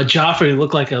Joffrey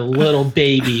look like a little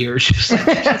baby, or just like,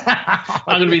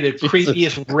 I'm going to be the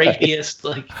creepiest, rapiest,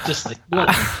 like just like what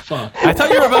the fuck." I thought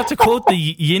you were about to quote the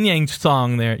Yin Yang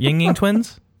song there, Yin Yang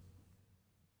Twins.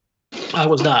 I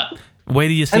was not. Wait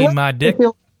till you see my dick. I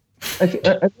love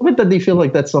it that they feel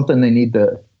like that's something they need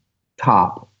to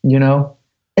top, you know?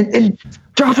 And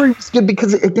Joffrey was good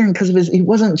because of his, he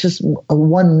wasn't just a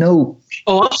one note.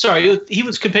 Oh, I'm sorry. He said he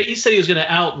was going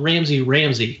to out Ramsay.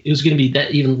 It was going to be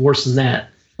that even worse than that.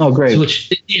 Oh, great.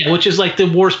 Which is like the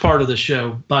worst part of the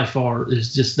show by far,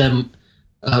 is just them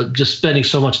just spending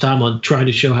so much time on trying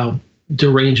to show how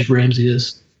deranged Ramsay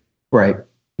is. Right.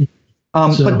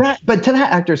 But to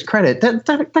that actor's credit,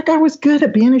 that guy was good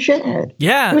at being a shithead.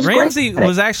 Yeah, Ramsay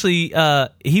was actually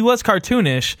he was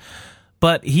cartoonish,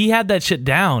 but he had that shit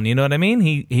down. You know what I mean?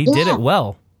 He did it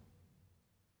well.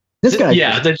 This guy,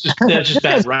 that's just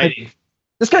bad writing.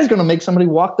 This guy's going to make somebody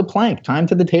walk the plank, time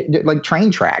to the like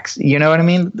train tracks. You know what I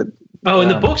mean? In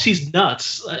the books, he's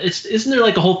nuts. Isn't there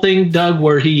like a whole thing, Doug,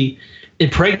 where he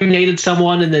impregnated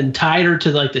someone and then tied her to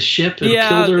like the ship and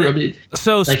killed her? I mean,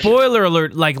 so like, spoiler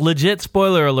alert, like legit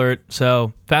spoiler alert.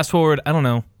 So fast forward, I don't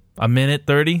know, a minute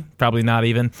 30, probably not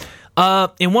even.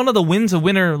 In one of the Winds of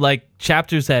Winter like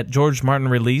chapters that George Martin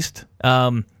released,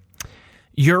 Euron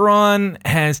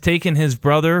has taken his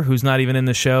brother, who's not even in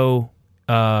the show,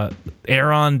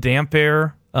 Aeron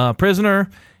Damphair, prisoner,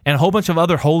 and a whole bunch of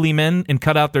other holy men, and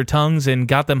cut out their tongues and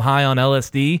got them high on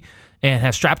LSD, and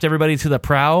has strapped everybody to the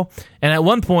prow. And at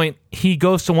one point, he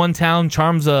goes to one town,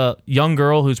 charms a young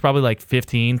girl who's probably like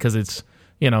 15, because it's,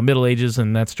 Middle Ages,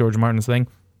 and that's George Martin's thing.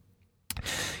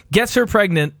 Gets her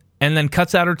pregnant, and then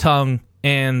cuts out her tongue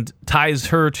and ties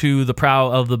her to the prow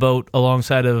of the boat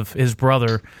alongside of his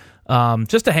brother,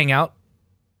 just to hang out.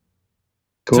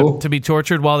 Cool. To be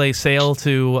tortured while they sail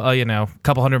to, a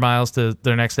couple hundred miles to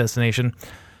their next destination.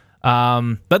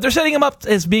 But they're setting him up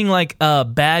as being like a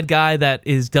bad guy that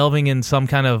is delving in some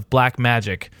kind of black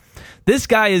magic. This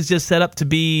guy is just set up to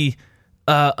be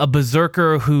a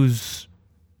berserker who's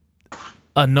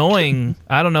annoying.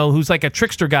 I don't know, who's like a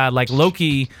trickster god, like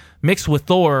Loki mixed with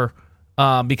Thor,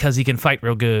 because he can fight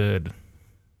real good.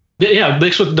 Yeah,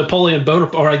 mixed with Napoleon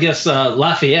Bonaparte, or I guess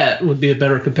Lafayette would be a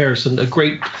better comparison. A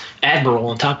great admiral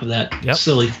on top of that. Yep.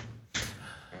 Silly.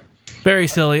 Very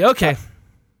silly. Okay.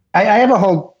 I have a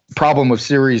whole problem with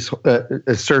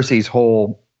Cersei's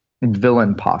whole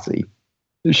villain posse.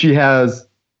 She has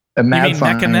a mad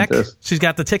scientist. She's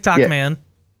got the TikTok man.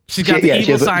 She's got the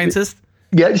evil scientist.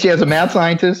 She has a mad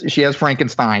scientist. She has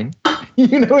Frankenstein.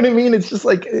 You know what I mean? It's just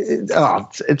like,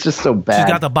 it's just so bad.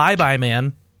 She's got the bye-bye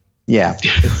man. Yeah.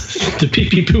 The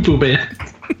pee-pee-poo-poo man.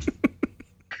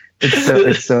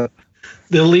 It's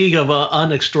the League of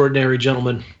Unextraordinary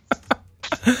Gentlemen.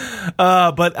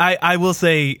 But I will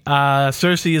say,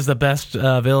 Cersei is the best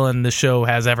villain the show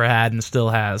has ever had and still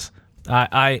has.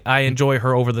 I enjoy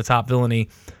her over-the-top villainy.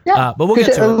 Yeah, but we'll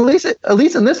get to it. At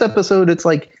least in this episode, it's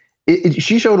like,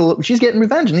 she's getting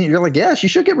revenge, and you're like, yeah, she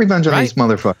should get revenge on these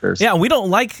motherfuckers. Yeah, we don't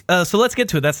like. So let's get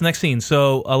to it. That's the next scene.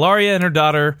 So Alaria and her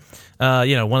daughter, one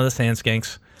of the sand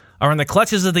skanks, are in the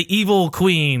clutches of the evil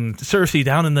queen Cersei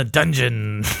down in the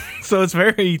dungeon. So it's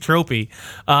very tropey.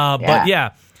 But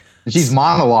yeah, she's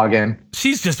monologuing.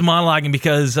 She's just monologuing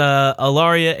because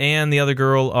Alaria and the other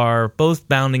girl are both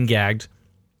bound and gagged.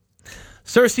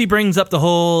 Cersei brings up the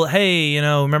whole, hey,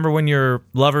 remember when your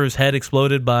lover's head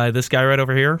exploded by this guy right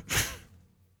over here?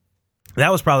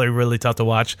 That was probably really tough to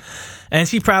watch. And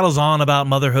she prattles on about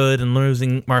motherhood and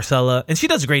losing Myrcella, and she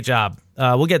does a great job.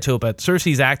 We'll get to it, but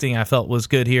Cersei's acting, I felt, was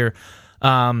good here.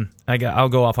 I'll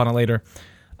go off on it later.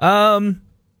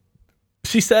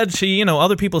 She said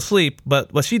other people sleep,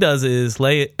 but what she does is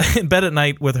lay in bed at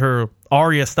night with her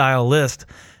Arya-style list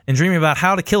and dreaming about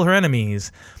how to kill her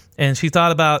enemies. And she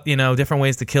thought about, different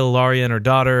ways to kill Arya and her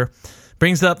daughter.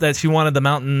 Brings up that she wanted the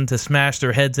mountain to smash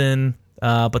their heads in,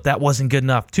 but that wasn't good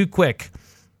enough. Too quick.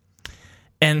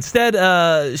 And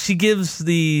instead, she gives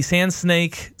the sand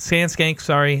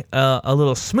skank, a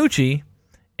little smoochie,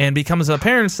 and becomes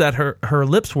apparent that her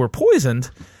lips were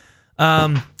poisoned.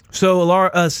 So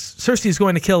Cersei is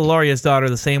going to kill Ilaria's daughter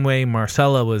the same way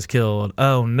Myrcella was killed.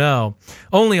 Oh no.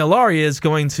 Only Ilaria is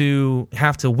going to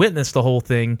have to witness the whole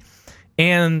thing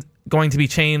and going to be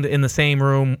chained in the same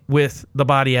room with the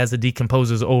body as it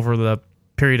decomposes over the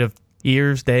period of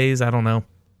years, days, I don't know.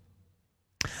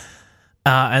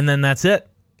 And then that's it.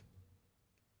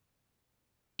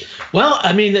 Well,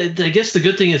 I mean, I guess the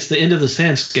good thing is the end of the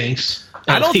Sand Skanks.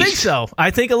 I don't think so. I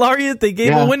think Ilaria, they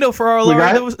gave a window for our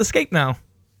Ilaria to escape now.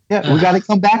 Yeah, we got to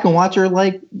come back and watch her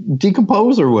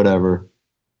decompose or whatever.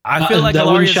 I feel like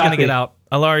Ilaria's going to get out.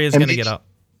 Ilaria's going to get out.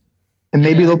 And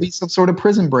maybe there'll be some sort of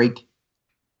prison break.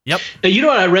 Yep. You know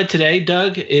what I read today,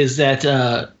 Doug, is that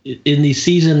in the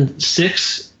season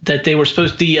 6 that they were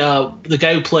supposed to, the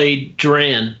guy who played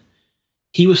Duran,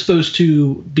 he was supposed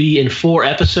to be in 4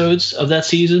 episodes of that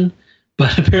season,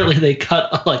 but apparently they cut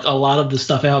a lot of the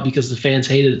stuff out because the fans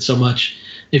hated it so much.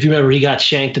 If you remember, he got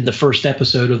shanked in the first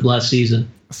episode of last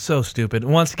season. So stupid.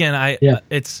 Once again,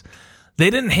 they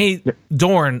didn't hate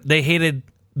Dorne. They hated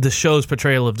the show's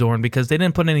portrayal of Dorne because they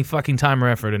didn't put any fucking time or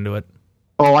effort into it.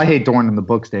 Oh, I hate Dorne in the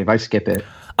books, Dave. I skip it.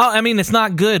 Oh, I mean, it's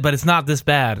not good, but it's not this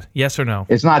bad. Yes or no?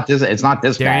 It's not this bad.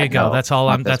 There you go. No, that's all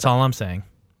I'm saying.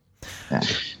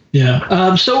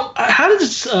 Yeah. So how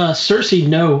does Cersei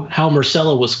know how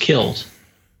Myrcella was killed?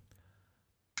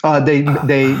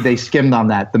 They skimmed on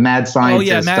that. The mad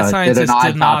scientist. Mad scientist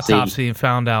did an autopsy and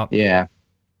found out. Yeah.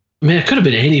 I mean, it could have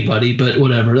been anybody, but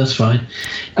whatever. That's fine.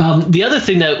 The other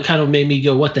thing that kind of made me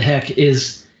go, "What the heck?"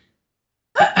 is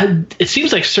it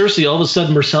seems like Cersei all of a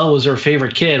sudden Myrcella was her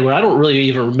favorite kid. When I don't really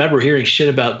even remember hearing shit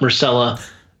about Myrcella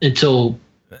until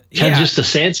just the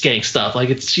Sand Skank stuff. Like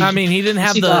he didn't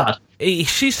have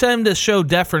she seemed to show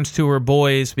deference to her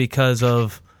boys because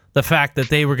of the fact that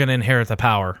they were going to inherit the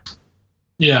power.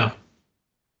 Yeah.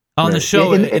 On the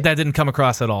show, that didn't come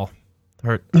across at all.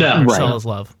 Myrcella's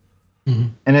love. Mm-hmm.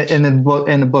 And in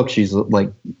the book, she's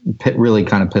really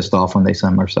kind of pissed off when they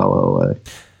send Myrcella away.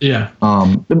 Yeah.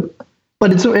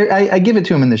 But I give it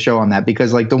to him in the show on that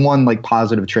because the one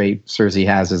positive trait Cersei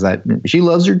has is that she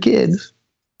loves her kids.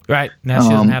 Right. Now she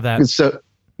doesn't have that.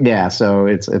 So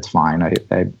it's fine.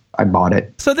 I bought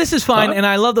it. So this is fine, and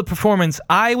I love the performance.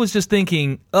 I was just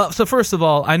thinking. So first of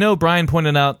all, I know Brian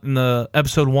pointed out in the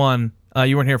episode 1.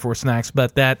 You weren't here for Snacks,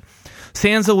 but that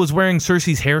Sansa was wearing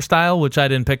Cersei's hairstyle, which I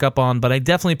didn't pick up on, but I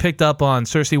definitely picked up on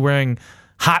Cersei wearing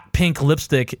hot pink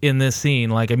lipstick in this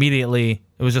scene. Immediately,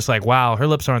 it was just wow, her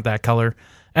lips aren't that color,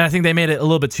 and I think they made it a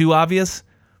little bit too obvious.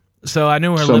 So I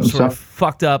knew her lips were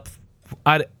fucked up.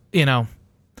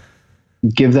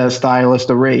 Give that stylist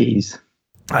a raise,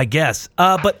 I guess.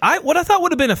 But what I thought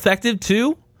would have been effective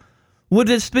too would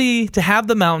just be to have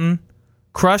the mountain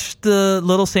crush the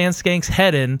little Sand Skank's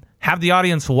head in, have the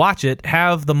audience watch it,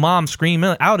 have the mom scream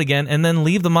out again, and then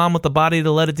leave the mom with the body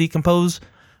to let it decompose.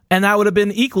 And that would have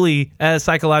been equally as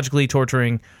psychologically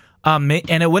torturing. And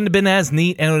it wouldn't have been as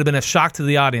neat, and it would have been a shock to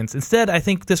the audience. Instead, I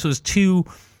think this was too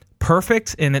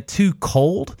perfect and too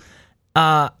cold.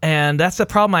 And that's the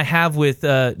problem I have with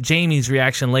Jaime's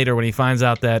reaction later when he finds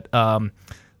out that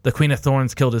the Queen of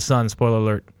Thorns killed his son. Spoiler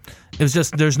alert. It was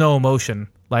just, there's no emotion.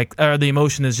 The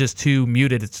emotion is just too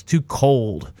muted. It's too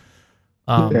cold.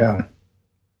 Yeah.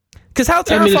 Because how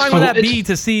terrifying would that be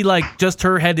to see just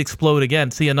her head explode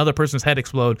again, see another person's head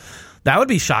explode? That would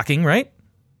be shocking, right?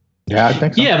 Yeah, I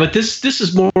think so. Yeah, but this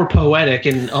is more poetic,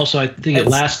 and also I think it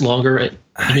lasts longer.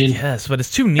 I mean, yes, but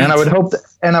it's too neat. And I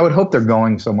would hope they're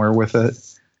going somewhere with it.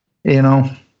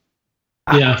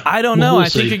 Yeah, I don't know. I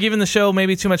think you're giving the show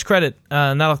maybe too much credit,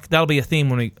 and that'll be a theme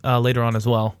when we later on as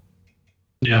well.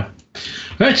 Yeah.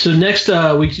 All right. So next,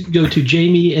 we go to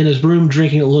Jaime in his room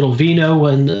drinking a little vino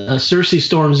when Cersei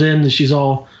storms in and she's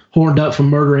all horned up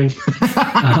from murdering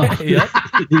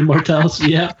the Martells.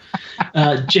 Yeah.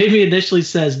 Jaime initially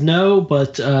says no,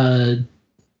 but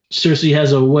Cersei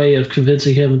has a way of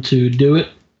convincing him to do it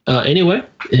anyway.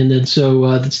 And then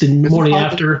so that's the morning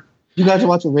after. You guys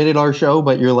watch a rated R show,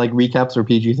 but your recaps are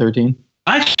PG-13?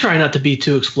 I try not to be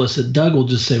too explicit. Doug will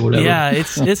just say whatever. Yeah,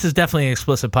 this is definitely an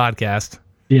explicit podcast.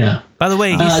 Yeah. By the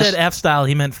way, he said F style.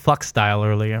 He meant fuck style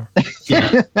earlier.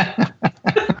 Yeah.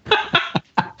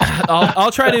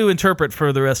 I'll try to interpret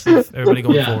for the rest of everybody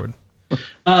going forward.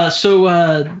 So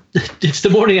it's the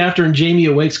morning after, and Jaime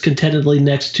awakes contentedly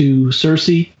next to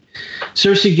Cersei.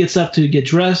 Cersei gets up to get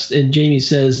dressed, and Jaime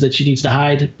says that she needs to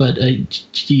hide, but they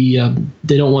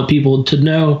don't want people to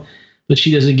know. But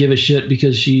she doesn't give a shit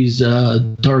because she's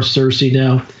Darth Cersei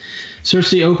now.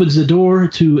 Cersei opens the door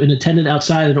to an attendant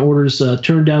outside and orders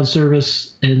turn down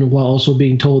service, and while also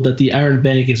being told that the Iron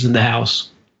Bank is in the house.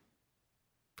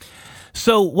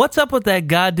 So what's up with that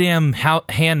goddamn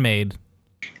handmaid?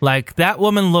 Like, that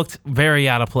woman looked very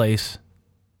out of place.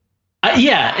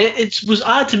 It was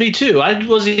odd to me too. I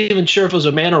wasn't even sure if it was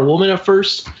a man or a woman at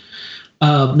first.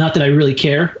 Not that I really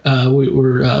care. Would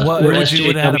you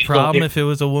have had a problem if it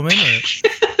was a woman?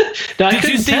 Did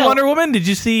you see Wonder Woman? Did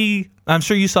you see? I'm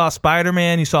sure you saw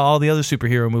Spider-Man. You saw all the other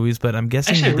superhero movies, but I'm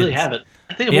guessing actually I really haven't.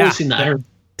 I think I've only seen that.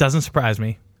 Doesn't surprise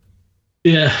me.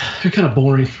 Yeah, they're kind of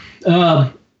boring.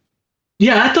 I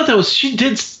thought she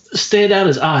did stand out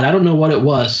as odd. I don't know what it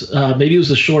was. Maybe it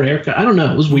was a short haircut. I don't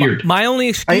know. It was weird. My only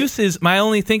excuse is my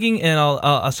only thinking, and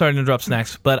I'll start to interrupt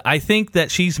Snacks, but I think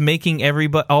that she's making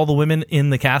all the women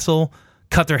in the castle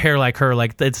cut their hair like her,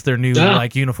 like it's their new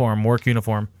work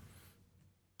uniform.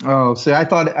 Oh, see, I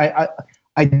thought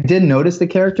I did notice the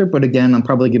character, but again, I'm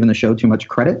probably giving the show too much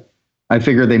credit. I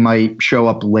figure they might show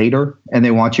up later, and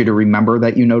they want you to remember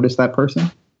that you noticed that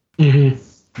person. Mm-hmm.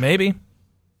 Maybe.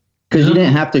 Because you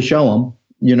didn't have to show them,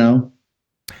 you know.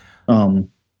 And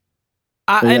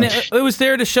it was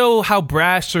there to show how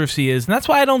brash Cersei is, and that's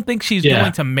why I don't think she's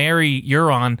going to marry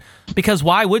Euron. Because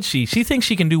why would she? She thinks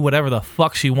she can do whatever the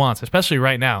fuck she wants, especially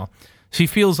right now. She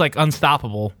feels like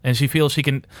unstoppable, and she feels she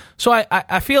can. So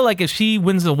I feel like if she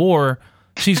wins the war,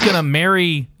 she's gonna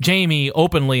marry Jaime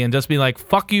openly and just be like,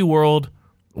 "Fuck you, world.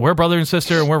 We're brother and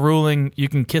sister, and we're ruling. You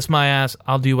can kiss my ass.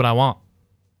 I'll do what I want."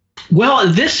 Well,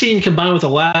 this scene combined with the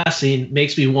last scene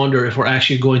makes me wonder if we're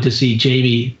actually going to see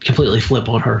Jaime completely flip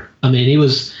on her. I mean, he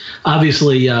was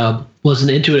obviously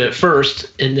wasn't into it at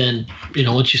first, and then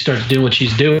once she started doing what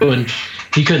she's doing,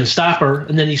 he couldn't stop her,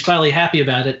 and then he's finally happy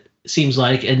about it. Seems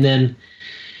like, and then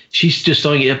she's just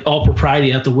throwing all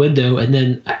propriety out the window. And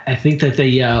then I think that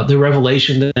the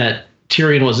revelation that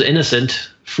Tyrion was innocent,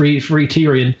 free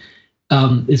Tyrion,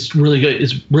 is really good.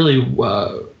 It's really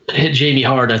hit Jaime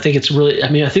hard. I think it's really. I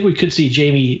mean, I think we could see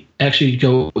Jaime actually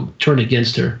go turn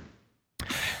against her.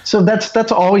 So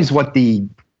that's always what the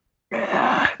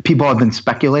people have been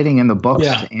speculating in the books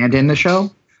and in the show.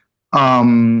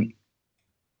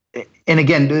 And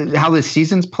again, how this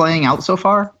season's playing out so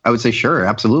far, I would say, sure,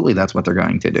 absolutely, that's what they're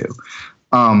going to do.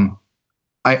 I'm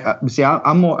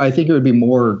more. I think it would be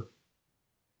more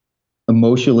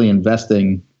emotionally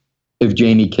investing if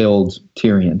Jaime killed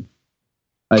Tyrion.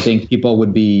 I think people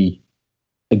would be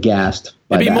aghast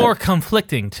by that. It'd be more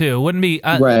conflicting too. It wouldn't be.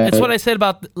 Right. It's what I said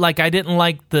about I didn't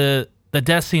like the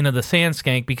death scene of the Sand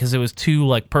Skank because it was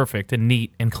too perfect and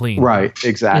neat and clean. Right.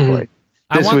 Exactly.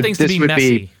 I want things to be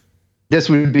messy. This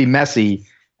would be messy,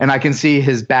 and I can see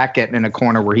his back getting in a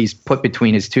corner where he's put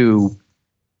between his two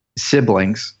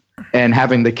siblings, and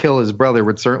having to kill his brother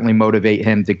would certainly motivate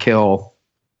him to kill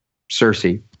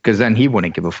Cersei, because then he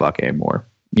wouldn't give a fuck anymore,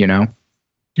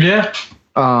 Yeah.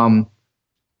 So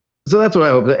that's what I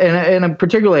hope, and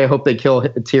particularly I hope they kill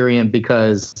Tyrion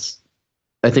because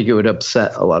I think it would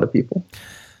upset a lot of people.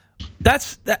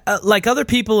 That's like other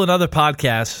people in other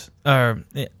podcasts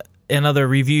and other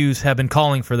reviews have been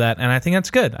calling for that, and I think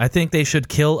that's good. I think they should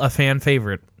kill a fan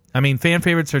favorite. I mean, fan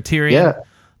favorites are Tyrion,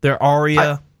 they're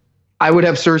Arya. I would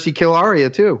have Cersei kill Arya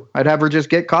too. I'd have her just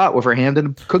get caught with her hand in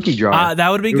a cookie jar. That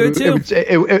would be good too.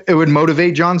 It would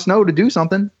motivate Jon Snow to do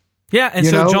something. Yeah, and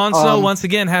so Jon Snow once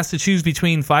again has to choose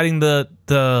between fighting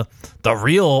the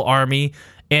real army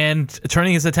and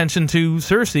turning his attention to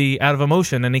Cersei out of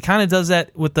emotion, and he kind of does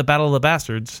that with the Battle of the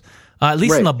Bastards, at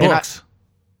least in the books.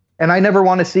 And I never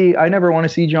want to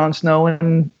see Jon Snow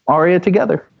and Arya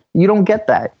together. You don't get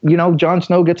that. Jon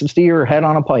Snow gets to see her head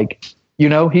on a pike. He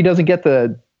doesn't get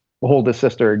to hold his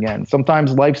sister again.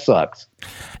 Sometimes life sucks.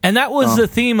 And that was the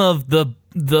theme of the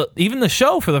even the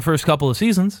show for the first couple of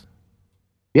seasons.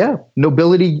 Yeah,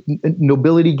 nobility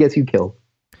gets you killed.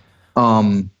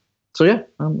 So yeah,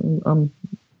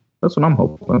 that's what I'm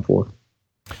hoping for.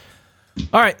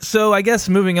 All right, so I guess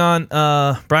moving on.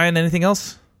 Brian, anything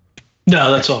else?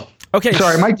 No, that's all. Okay.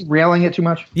 Sorry, am I derailing it too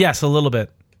much? Yes, a little bit.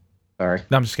 Sorry.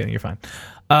 No, I'm just kidding. You're fine.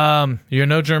 You're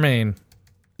no Jermaine.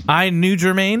 I knew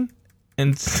Jermaine,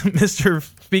 and Mr.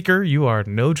 Speaker, you are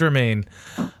no Jermaine.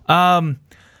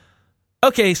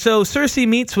 Okay, so Cersei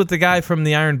meets with the guy from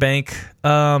the Iron Bank.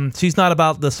 She's not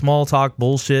about the small talk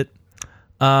bullshit.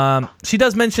 She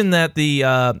does mention that the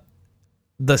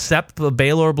Sept of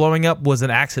Baelor blowing up was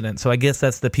an accident, so I guess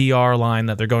that's the PR line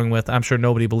that they're going with. I'm sure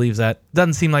nobody believes that.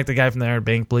 Doesn't seem like the guy from the Iron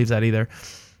Bank believes that either.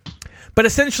 But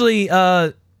essentially,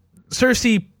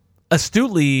 Cersei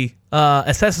astutely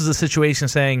assesses the situation,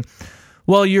 saying,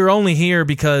 well, you're only here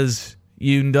because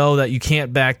you know that you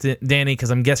can't back Dany, because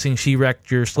I'm guessing she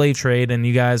wrecked your slave trade and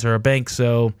you guys are a bank,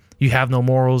 so you have no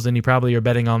morals and you probably are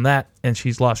betting on that, and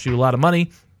she's lost you a lot of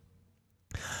money.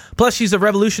 Plus, she's a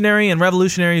revolutionary, and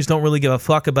revolutionaries don't really give a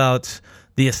fuck about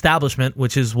the establishment,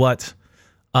 which is what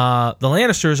the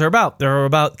Lannisters are about. They're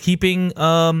about keeping,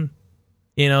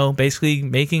 basically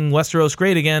making Westeros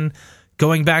great again,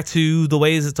 going back to the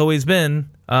ways it's always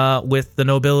been, with the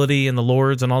nobility and the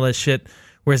lords and all that shit.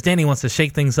 Whereas Dany wants to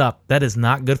shake things up. That is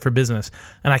not good for business.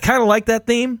 And I kind of like that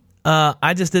theme.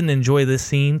 I just didn't enjoy this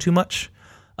scene too much.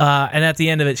 And at the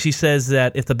end of it, she says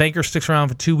that if the banker sticks around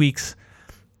for 2 weeks,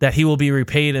 that he will be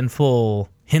repaid in full,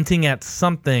 hinting at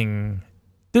something.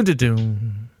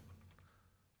 Dun-dun-dun.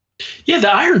 Yeah,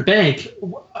 the Iron Bank,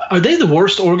 are they the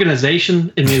worst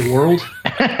organization in the world?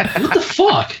 What the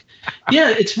fuck?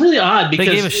 Yeah, it's really odd because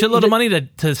they gave a shitload of money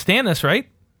to Stannis, right?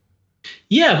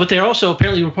 Yeah, but they also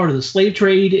apparently were part of the slave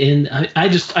trade, and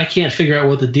I can't figure out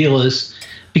what the deal is.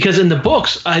 Because in the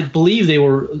books, I believe they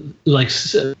were like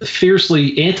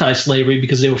fiercely anti-slavery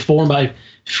because they were formed by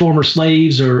former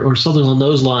slaves or something along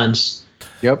those lines.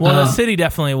 Yep. Well, the city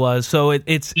definitely was. So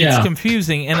it's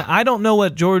confusing, and I don't know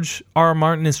what George R.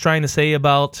 Martin is trying to say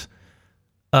about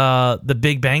the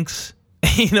big banks,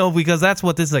 because that's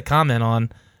what this is a comment on.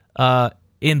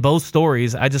 In both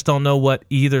stories, I just don't know what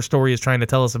either story is trying to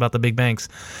tell us about the big banks.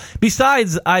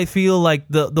 Besides, I feel like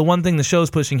the one thing the show's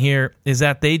pushing here is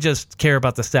that they just care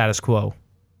about the status quo.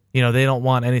 They don't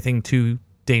want anything too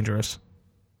dangerous.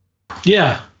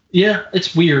 Yeah,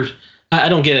 it's weird. I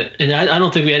don't get it. And I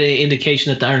don't think we had any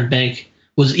indication that the Iron Bank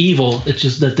was evil. It's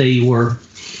just that they were,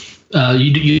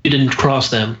 you didn't cross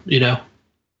them, Yep.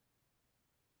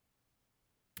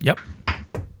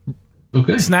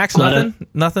 Okay. Snacks, nothing.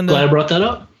 Glad I brought that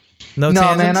up. No,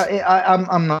 man.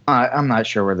 I'm not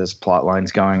sure where this plot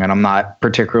line's going, and I'm not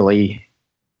particularly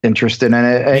interested in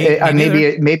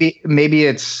it. Maybe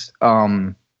it's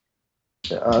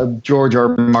George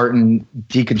R. Martin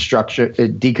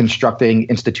deconstructing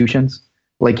institutions.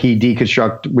 Like he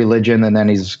deconstruct religion, and then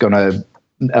he's going to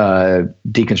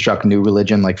deconstruct new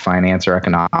religion, like finance or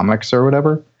economics or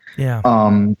whatever. Yeah.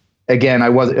 Again,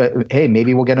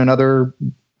 maybe we'll get another.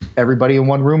 Everybody in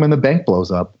one room and the bank blows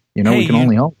up. We can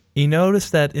only hope. You notice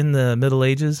that in the Middle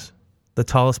Ages, the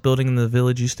tallest building in the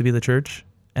village used to be the church,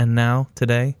 and now,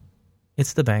 today,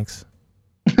 it's the banks.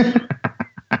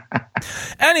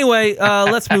 Anyway,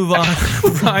 let's move on.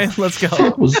 Brian, let's go.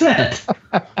 What was that?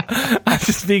 I'm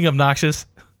just being obnoxious.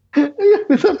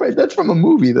 That's from a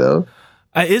movie, though.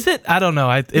 Is it? I don't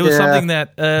know. It was something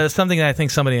that I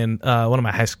think somebody in one of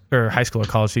my high school or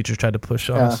college teachers tried to push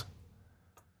on us.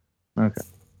 Okay.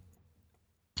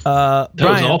 That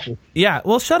Brian, was awful. Yeah,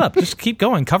 well, shut up. Just keep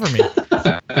going. Cover me.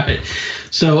 All right.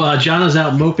 So Jon is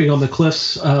out moping on the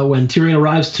cliffs when Tyrion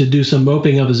arrives to do some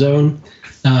moping of his own.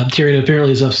 Tyrion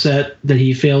apparently is upset that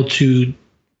he failed to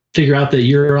figure out that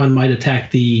Euron might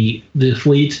attack the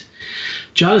fleet.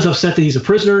 Jon is upset that he's a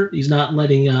prisoner. He's not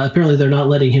letting. Apparently, they're not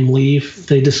letting him leave.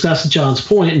 They discuss Jon's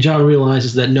point, and Jon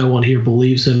realizes that no one here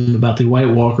believes him about the White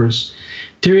Walkers.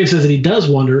 Tyrion says that he does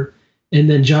wonder. And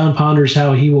then Jon ponders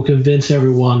how he will convince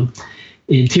everyone.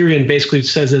 And Tyrion basically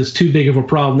says that it's too big of a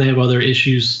problem. They have other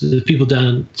issues. The people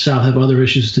down south have other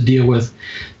issues to deal with.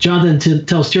 Jon then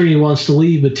tells Tyrion he wants to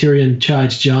leave, but Tyrion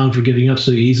chides Jon for giving up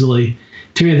so easily.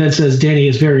 Tyrion then says Dany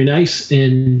is very nice,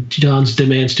 and Jon's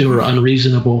demands to her are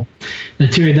unreasonable. And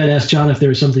Tyrion then asks Jon if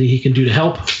there is something he can do to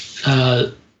help,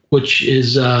 which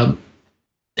is, more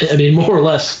or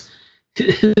less,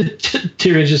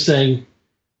 Tyrion's just saying,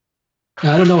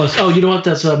 I don't know what. Oh, you know what?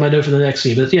 That's my note for the next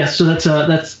scene. But yeah, so that's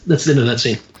the end of that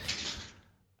scene.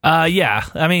 Yeah.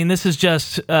 I mean, this is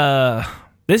just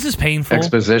this is painful.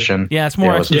 Exposition. Yeah, it's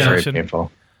more exposition. It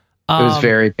was very painful. It was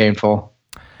very painful.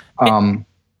 Go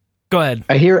ahead.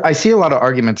 I see a lot of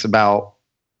arguments about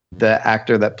the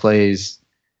actor that plays.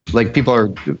 Like people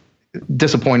are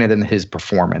disappointed in his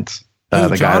performance. The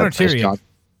Jon guy or Tyrion?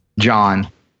 Jon.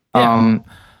 Yeah.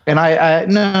 And I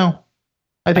no.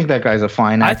 I think that guy's a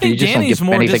fine actor. I think Dany's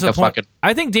more disappointing.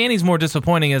 I think Dany's more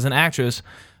disappointing as an actress,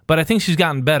 but I think she's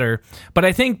gotten better. But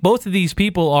I think both of these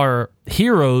people are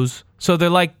heroes, so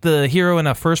they're like the hero in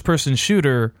a first-person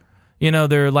shooter.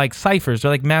 They're like ciphers.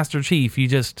 They're like Master Chief. You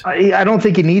just... I don't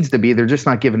think it needs to be. They're just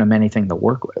not giving him anything to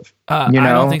work with. I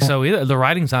don't think so either. The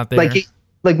writing's not there.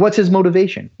 Like, what's his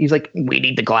motivation? He's like, we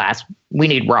need the glass. We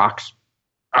need rocks.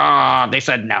 They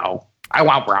said no. I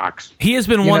want rocks. He has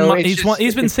been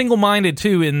he's been single-minded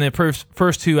too in the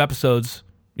first 2 episodes.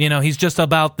 He's just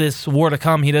about this war to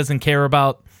come. He doesn't care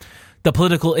about the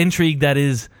political intrigue that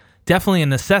is definitely a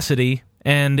necessity,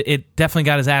 and it definitely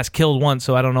got his ass killed once.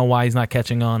 So I don't know why he's not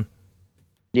catching on.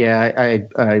 Yeah,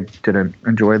 I didn't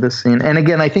enjoy this scene. And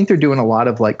again, I think they're doing a lot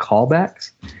of like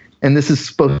callbacks. And this is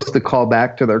supposed to call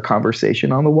back to their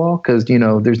conversation on the wall because,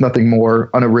 there's nothing more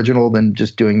unoriginal than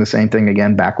just doing the same thing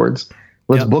again backwards.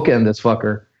 Let's bookend this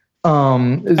fucker.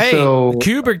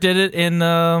 Kubrick did it in,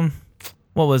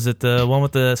 what was it? The one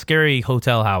with the scary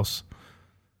hotel house.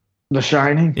 The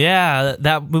Shining? Yeah,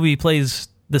 that movie plays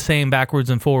the same backwards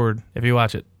and forward if you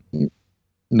watch it.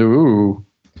 No.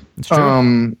 It's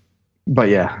true. But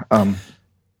yeah,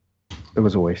 it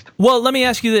was a waste. Well, let me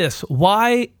ask you this.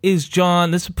 Why is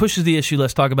Jon... This pushes the issue.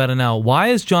 Let's talk about it now. Why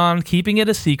is Jon keeping it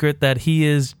a secret that he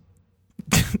is,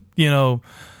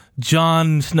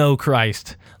 Jon Snow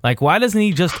Christ? Like, why doesn't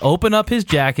he just open up his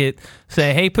jacket,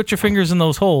 say, hey, put your fingers in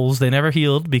those holes. They never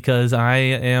healed because I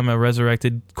am a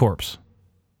resurrected corpse.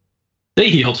 They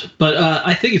healed, but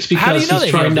I think it's because How do you know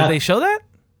they healed? Did they show that?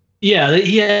 Yeah,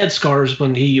 he had scars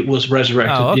when he was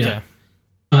resurrected. Oh, okay. Yeah.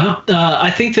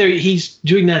 I think he's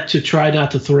doing that to try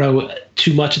not to throw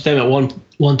too much at them at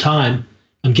one time.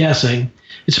 I'm guessing.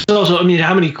 It's also,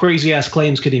 how many crazy ass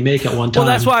claims could he make at one time? Well,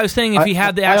 that's why I was saying if he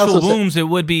had the actual wounds, it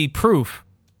would be proof.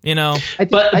 I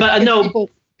think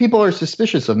people are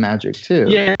suspicious of magic too.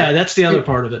 Yeah, that's the other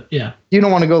part of it. Yeah, you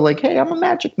don't want to go like, hey, I'm a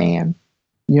magic man.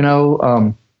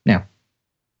 Yeah.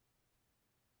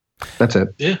 That's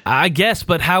it. Yeah, I guess.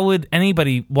 But how would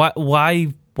anybody?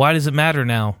 Why does it matter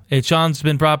now? If Jon's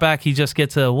been brought back, he just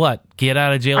gets a get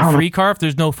out of jail free card.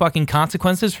 There's no fucking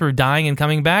consequences for dying and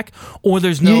coming back, or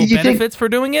there's no benefits for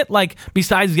doing it. Like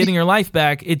besides getting your life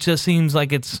back, it just seems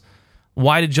like it's.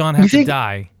 Why did Jon have to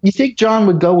die? You think Jon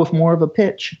would go with more of a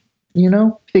pitch?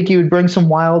 Think he would bring some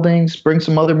wildlings, bring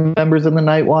some other members of the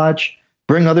Night Watch,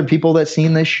 bring other people that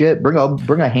seen this shit, bring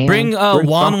a hand, bring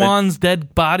Wan's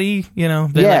dead body. They're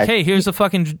like, hey, here's the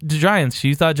fucking giants.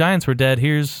 You thought giants were dead.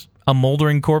 Here's a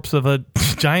moldering corpse of a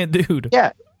giant dude.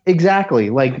 Yeah, exactly.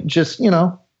 Like just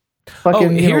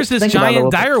fucking. Here's this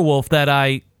giant direwolf that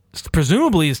I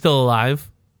presumably is still alive.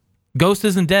 Ghost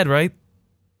isn't dead, right?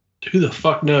 Who the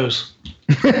fuck knows?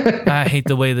 I hate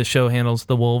the way the show handles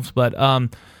the wolves, but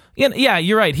yeah,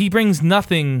 you're right. He brings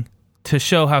nothing to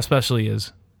show how special he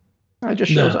is. It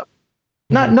just shows up.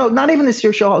 Not even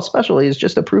to show how special he is,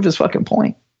 just to prove his fucking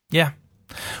point. Yeah.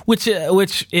 Which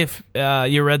if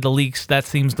you read the leaks, that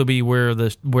seems to be where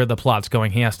the plot's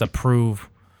going. He has to prove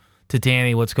to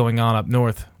Dany what's going on up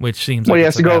north, which seems like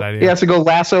it's a bad idea. He has to go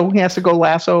lasso.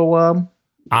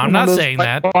 I'm not saying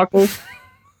that.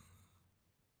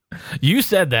 You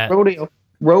said that.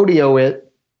 Rodeo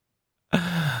it.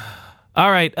 All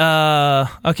right.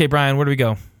 Okay, Brian, where do we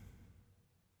go?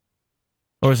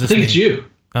 Or is this I think it's you.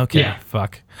 Okay, yeah.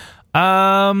 Fuck.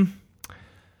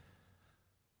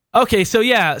 Okay, so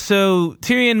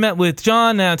Tyrion met with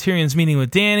Jon. Now Tyrion's meeting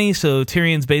with Dany. So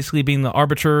Tyrion's basically being the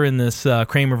arbiter in this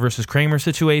Kramer versus Kramer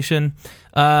situation.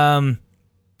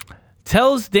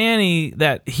 Tells Dany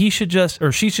that she should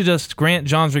just grant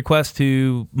Jon's request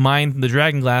to mine the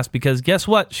Dragonglass because guess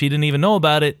what? She didn't even know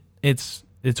about it. It's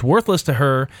worthless to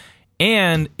her,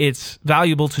 and it's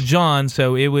valuable to Jon.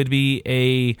 So it would be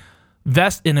an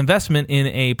investment in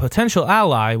a potential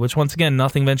ally, which once again,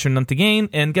 nothing ventured, nothing gained.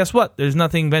 And guess what? There's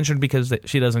nothing ventured because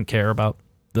she doesn't care about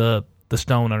the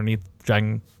stone underneath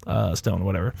Dragon Stone or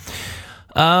whatever.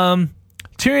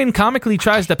 Tyrion comically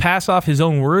tries to pass off his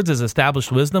own words as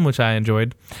established wisdom, which I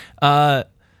enjoyed. Then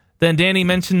Dany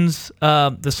mentions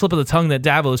the slip of the tongue that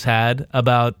Davos had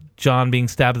about Jon being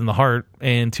stabbed in the heart,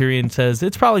 and Tyrion says,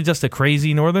 it's probably just a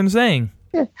crazy northern saying.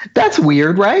 Yeah, that's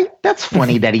weird, right? That's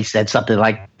funny that he said something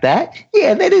like that.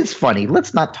 Yeah, that is funny.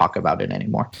 Let's not talk about it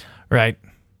anymore. Right.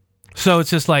 So it's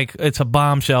just like, it's a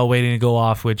bombshell waiting to go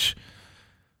off, which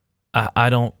I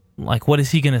don't, like, what is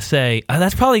he going to say?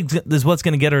 That's probably is what's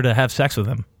going to get her to have sex with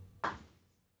him.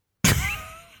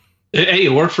 Hey,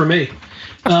 it worked for me.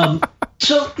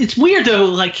 So it's weird, though,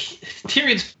 like,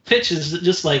 Tyrion's pitch is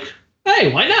just like,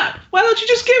 hey, why not? Why don't you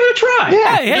just give it a try?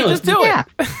 Yeah, hey, just do it.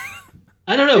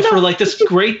 I don't know, for like this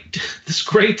great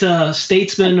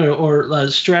statesman or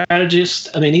strategist.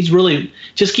 I mean, he's really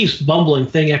just keeps bumbling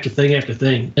thing after thing after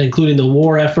thing, including the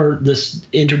war effort, this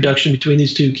introduction between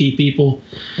these two key people.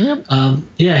 Yep.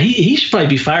 He should probably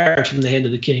be fired from the hand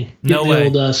of the king. No way.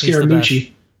 Old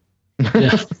Scaramucci.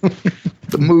 Yeah.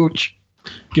 The mooch.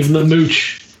 Give him the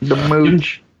mooch. The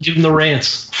mooch. Give him the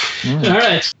rants. All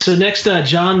right. So next,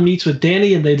 John meets with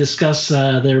Dany, and they discuss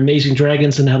their amazing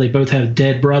dragons and how they both have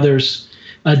dead brothers.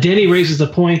 Dany raises the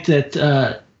point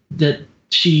that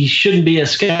she shouldn't be as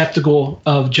skeptical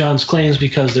of Jon's claims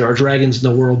because there are dragons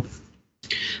in the world.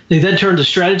 They then turn to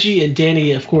strategy, and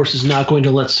Dany, of course, is not going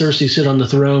to let Cersei sit on the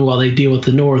throne while they deal with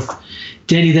the North.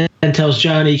 Dany then tells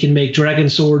Jon he can make dragon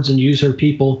swords and use her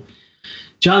people.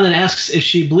 Jon then asks if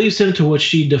she believes him, to which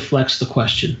she deflects the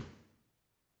question.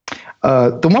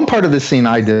 The one part of this scene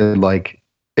I did like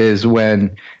is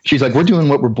when she's like, "We're doing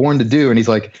what we're born to do," and he's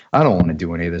like, "I don't want to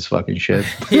do any of this fucking shit."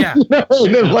 Yeah.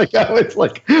 And then, like I was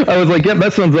like, yeah,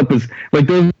 that sums up as like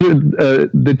those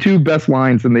the two best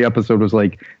lines in the episode was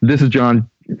like, "This is Jon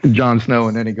Snow,"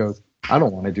 and then he goes, "I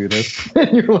don't want to do this,"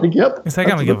 and you're like, "Yep." It's like,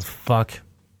 I don't give a fuck.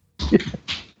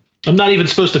 I'm not even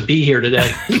supposed to be here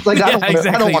today. Like, Yeah,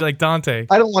 exactly. Like Dante.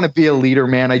 I don't want to be a leader,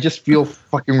 man. I just feel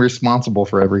fucking responsible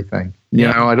for everything. You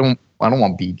know, I don't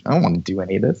want to do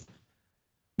any of this.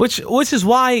 Which is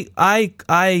why I'm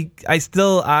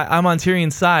on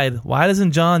Tyrion's side. Why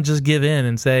doesn't Jon just give in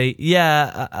and say,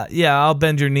 yeah, I'll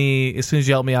bend your knee as soon as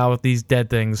you help me out with these dead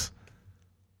things.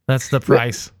 That's the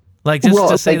price. Like,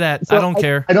 just say that. So I don't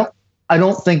care. I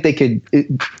don't think they could.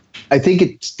 I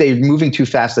think they're moving too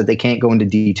fast that they can't go into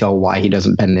detail why he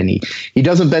doesn't bend the knee. He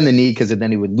doesn't bend the knee because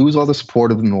then he would lose all the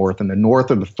support of the North, and the North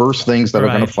are the first things that are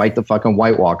going to fight the fucking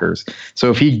White Walkers.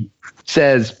 So if he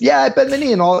says, "Yeah, I bent the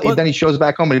knee," and then he shows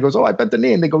back home and he goes, "Oh, I bent the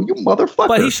knee," and they go, "You motherfucker!"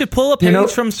 But he should pull a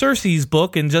page from Cersei's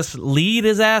book and just lead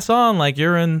his ass on like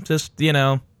you're in, just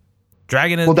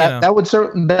dragging it. Well, that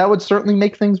would certainly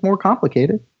make things more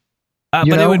complicated. But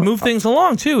it would move things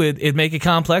along too. It'd make it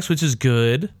complex, which is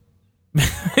good.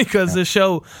 Because the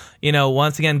show,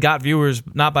 once again got viewers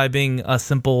not by being a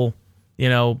simple,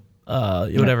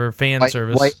 whatever fan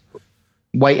service.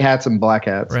 White hats and black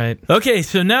hats. Right. Okay,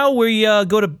 so now we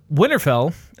go to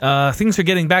Winterfell. Things are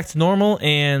getting back to normal,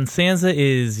 and Sansa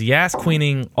is Yas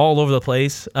Queening all over the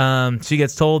place. She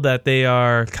gets told that they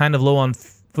are kind of low on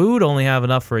food, only have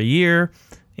enough for a year,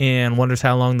 and wonders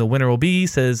how long the winter will be.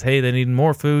 Says, hey, they need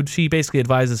more food. She basically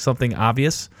advises something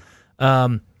obvious.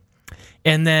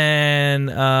 And then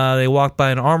they walk by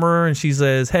an armorer, and she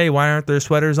says, hey, why aren't there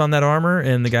sweaters on that armor?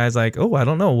 And the guy's like, oh, I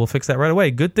don't know. We'll fix that right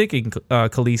away. Good thinking,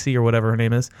 Khaleesi, or whatever her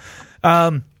name is.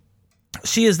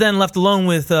 She is then left alone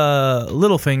with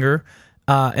Littlefinger,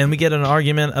 and we get an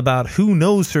argument about who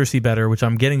knows Cersei better, which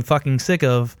I'm getting fucking sick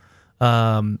of.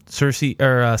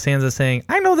 Sansa saying,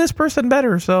 I know this person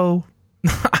better, so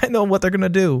I know what they're going to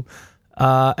do.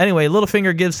 Anyway,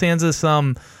 Littlefinger gives Sansa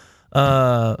some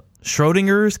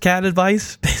Schrodinger's cat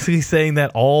advice, basically saying that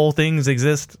all things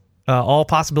exist, all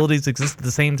possibilities exist at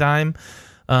the same time.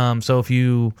 So if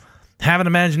you have an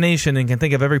imagination and can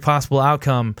think of every possible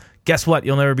outcome, guess what?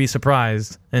 You'll never be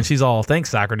surprised. And she's all,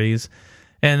 thanks, Socrates.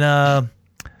 And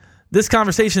this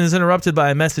conversation is interrupted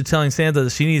by a message telling Sansa that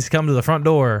she needs to come to the front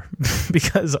door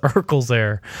because Urkel's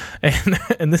there.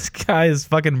 And this guy is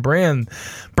fucking Bran.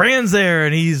 Bran's there,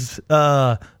 and he's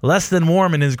less than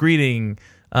warm in his greeting.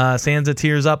 Sansa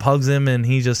tears up, hugs him, and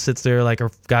he just sits there like a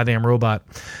goddamn robot.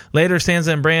 Later,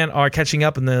 Sansa and Bran are catching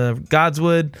up in the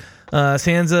Godswood.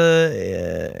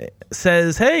 Sansa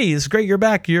says, hey, it's great you're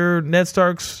back. You're Ned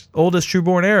Stark's oldest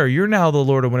true-born heir. You're now the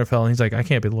Lord of Winterfell. And he's like, I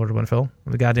can't be the Lord of Winterfell.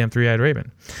 I'm the goddamn three-eyed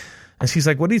raven. And she's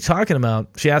like, what are you talking about?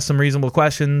 She asks some reasonable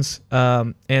questions,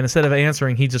 and instead of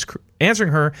answering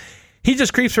her, he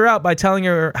just creeps her out by telling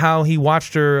her how he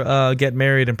watched her get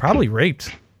married and probably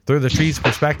raped through the tree's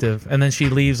perspective, and then she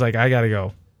leaves like, I gotta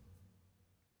go.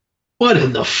 What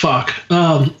in the fuck?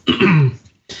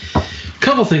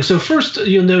 Couple things. So first,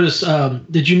 you'll notice.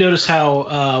 Did you notice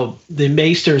how the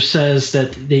Maester says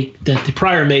that the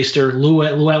prior Maester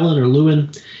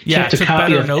Llewellyn kept a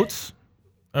copy of notes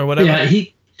or whatever? Yeah,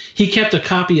 he kept a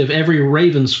copy of every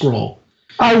Raven scroll.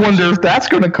 I wonder if that's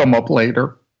going to come up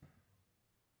later.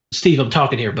 Steve, I'm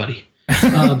talking here, buddy.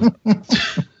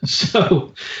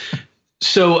 So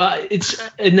it's,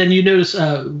 and then you notice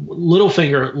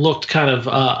Littlefinger looked kind of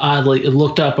oddly,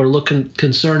 looked up or looked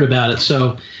concerned about it.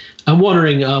 So I'm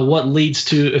wondering what leads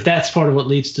to, if that's part of what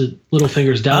leads to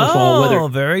Littlefinger's downfall. Oh,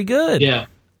 very good. Yeah,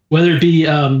 whether it be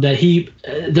that he.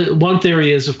 The one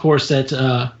theory is, of course,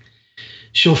 that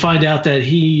she'll find out that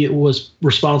he was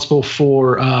responsible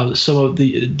for some of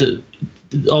the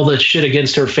all that shit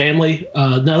against her family.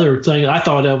 Another thing I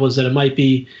thought of was that it might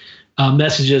be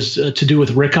messages to do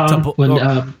with Rickon when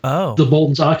the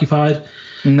Bolton's occupied.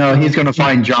 No, he's going to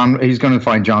find John. He's going to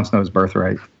find Jon Snow's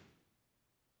birthright.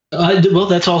 Well,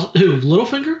 that's all. Who?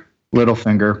 Littlefinger.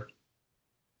 Littlefinger.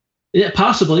 Yeah,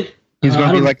 possibly. He's going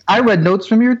to be like, I read notes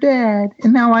from your dad,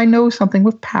 and now I know something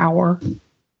with power.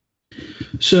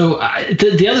 So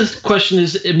the other question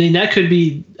is, I mean, that could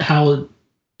be how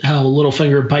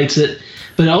Littlefinger bites it,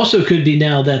 but it also could be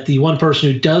now that the one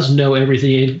person who does know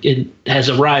everything and has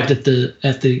arrived at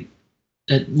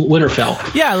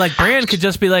Winterfell. Yeah, like Bran could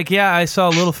just be like, yeah, I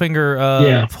saw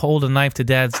Littlefinger hold a knife to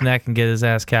Dad's neck and get his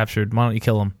ass captured. Why don't you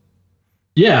kill him?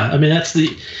 Yeah, I mean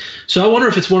so I wonder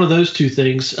if it's one of those two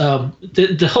things.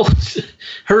 The whole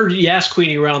her Yas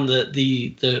Queenie around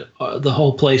the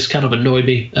whole place kind of annoyed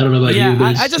me. I don't know about you,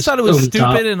 but I just thought it was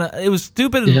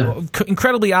stupid and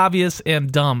incredibly obvious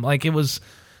and dumb. Like it was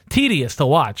tedious to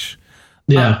watch.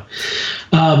 Yeah,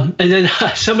 and then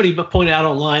somebody pointed out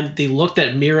online that they looked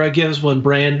at Mira gives when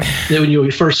when you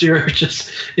first hear her,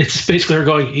 it's basically her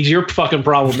going, "He's your fucking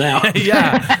problem now."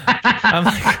 Yeah, I'm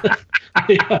like,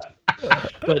 yeah.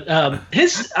 But I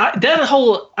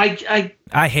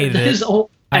hated his it.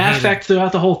 whole affect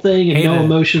throughout the whole thing and no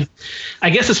emotion. I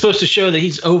guess it's supposed to show that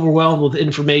he's overwhelmed with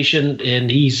information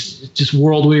and he's just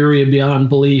world weary and beyond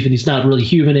belief, and he's not really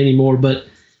human anymore. But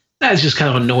that's just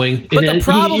kind of annoying. But the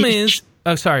problem is,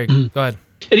 oh, sorry, go ahead.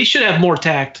 And he should have more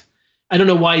tact. I don't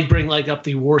know why he'd bring up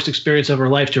the worst experience of her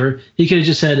life to her. He could have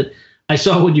just said, I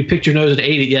saw when you picked your nose and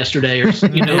ate it yesterday, or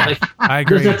I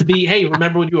agree. It doesn't have to be, hey,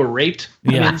 remember when you were raped?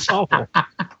 Yeah. I mean, it's awful.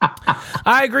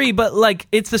 I agree, but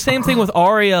it's the same thing with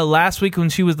Arya last week when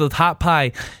she was the hot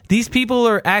pie. These people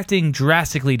are acting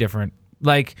drastically different.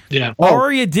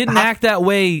 Arya didn't act that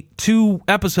way 2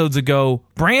 episodes ago.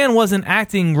 Bran wasn't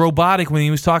acting robotic when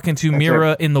he was talking to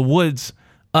Mira in the woods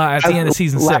at the end of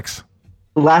season 6.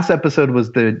 Last episode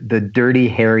was the Dirty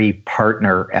Harry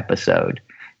partner episode.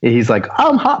 He's like,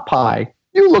 I'm Hot Pie.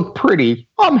 You look pretty.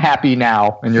 I'm happy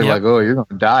now. And you're like, oh, you're going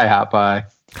to die, Hot Pie.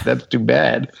 That's too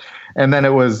bad. And then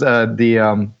it was I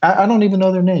don't even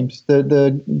know their names.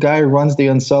 The guy who runs the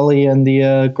Unsully and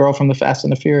the girl from the Fast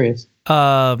and the Furious.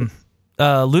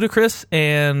 Ludacris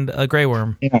and Grey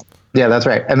Worm. Yeah, that's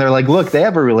right. And they're like, look, they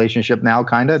have a relationship now,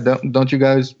 kind of. Don't you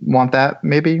guys want that?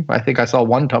 Maybe. I think I saw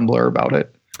one Tumblr about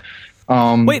it.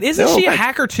 Wait, isn't she a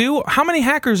hacker too? How many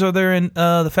hackers are there in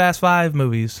the Fast 5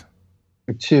 movies?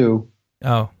 2.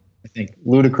 Oh, I think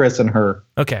Ludacris and her.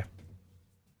 Okay.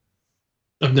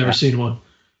 I've never seen one.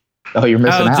 Oh, you're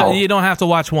missing out. You don't have to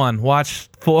watch one. Watch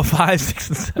 4, 5, 6,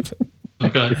 and 7.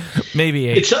 Okay. Maybe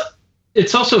 8.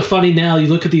 It's also funny now. You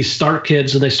look at these Stark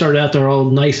kids, and they started out there all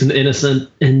nice and innocent,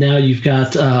 and now you've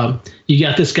got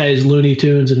this guy who's Looney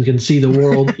Tunes and can see the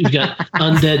world. You've got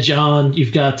Undead John.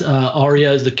 You've got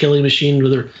Arya as the killing machine,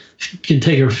 can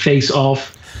take her face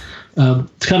off.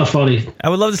 It's kind of funny. I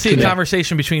would love to see a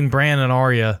conversation between Bran and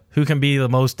Arya, who can be the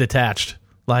most detached.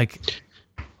 Well,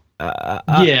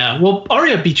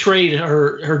 Arya betrayed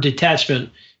her detachment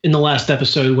in the last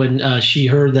episode when she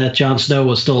heard that Jon Snow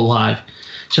was still alive.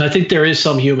 So I think there is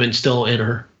some human still in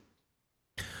her.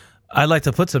 I'd like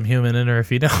to put some human in her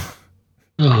if you know.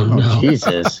 Oh, no.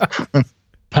 Jesus.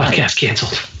 Podcast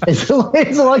canceled. Is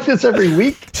it like this every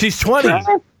week? She's 20.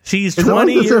 She's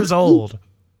 20 years old.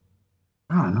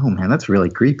 I don't know, man. That's really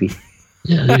creepy.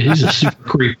 Yeah, he's a super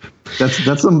creep.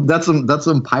 That's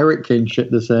some Pirate King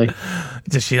shit to say.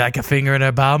 Does she like a finger in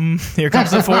her bum? Here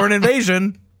comes the foreign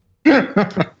invasion.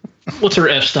 What's her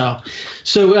F style?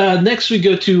 So next we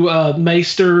go to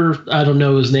Maester, I don't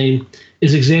know his name,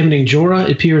 is examining Jorah.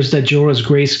 It appears that Jorah's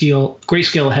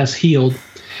grayscale has healed.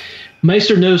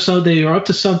 Maester knows they are up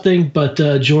to something, but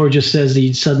Jorah just says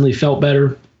he suddenly felt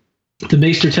better. The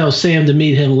Maester tells Sam to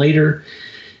meet him later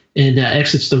and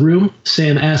exits the room.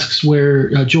 Sam asks where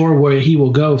he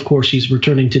will go. Of course, he's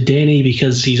returning to Dany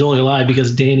because he's only alive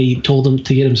because Dany told him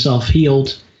to get himself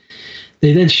healed.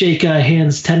 They then shake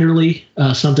hands tenderly,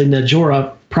 something that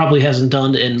Jorah probably hasn't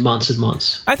done in months and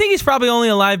months. I think he's probably only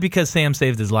alive because Sam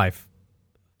saved his life.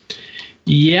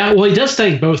 Yeah, well, he does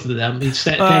thank both of them. He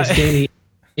thanks Dany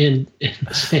and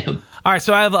Sam. All right,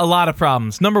 so I have a lot of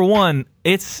problems. Number one,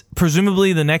 it's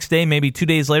presumably the next day, maybe 2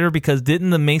 days later, because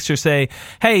didn't the Maester say,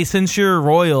 hey, since you're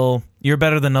royal, you're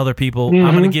better than other people,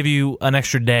 I'm going to give you an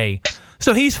extra day.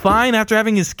 So he's fine after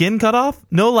having his skin cut off?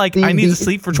 No, I need to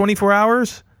sleep for 24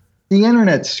 hours? The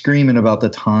internet's screaming about the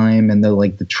time and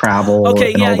the travel all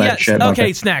that shit.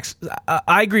 Okay, Snacks.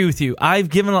 I agree with you. I've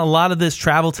given a lot of this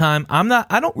travel time.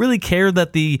 I don't really care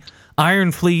that the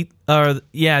Iron Fleet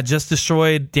just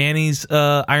destroyed Dany's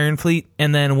Iron Fleet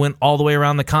and then went all the way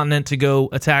around the continent to go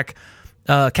attack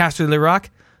Caster Lyrock.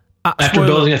 After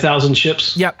building 1,000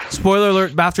 ships? Yep. Spoiler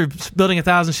alert, after building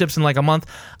 1,000 ships in a month.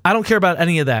 I don't care about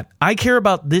any of that. I care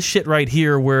about this shit right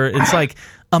here where it's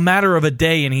a matter of a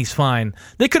day and he's fine.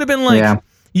 They could have been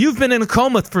you've been in a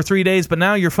coma for 3 days, but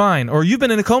now you're fine. Or you've been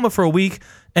in a coma for a week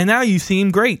and now you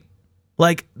seem great.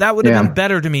 Like, that would have been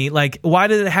better to me. Like, why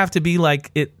did it have to be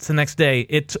like it's the next day?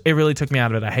 It really took me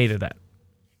out of it. I hated that.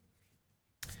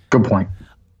 Good point.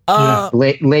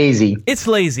 Lazy. It's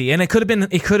lazy, and it could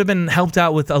have been helped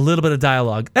out with a little bit of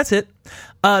dialogue. That's it.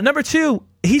 Number 2,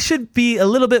 he should be a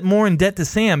little bit more in debt to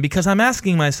Sam, because I'm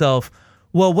asking myself,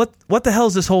 well, what the hell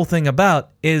is this whole thing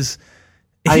about? He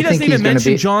doesn't even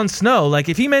mention Jon Snow. Like,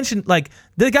 if he mentioned, like,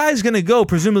 the guy's going to go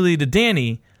presumably to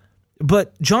Dany,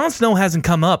 but Jon Snow hasn't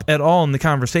come up at all in the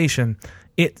conversation.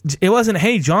 It wasn't,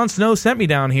 hey, Jon Snow sent me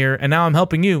down here and now I'm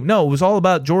helping you. No, it was all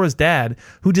about Jorah's dad,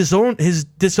 who disowned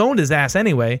his ass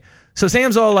anyway. So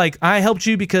Sam's all like, I helped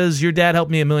you because your dad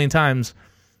helped me 1,000,000 times.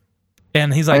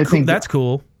 And he's like, cool, that's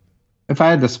cool. If I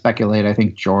had to speculate, I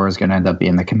think Jorah's going to end up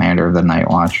being the commander of the Night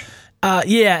Watch.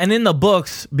 Yeah, and in the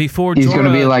books, before he's Jorah... going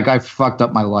to be like, I fucked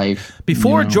up my life.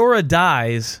 Before Jorah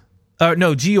dies...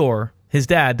 Jeor, his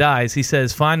dad, dies, he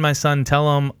says, find my son,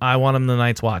 tell him I want him the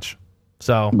Night's Watch.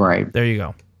 So, there you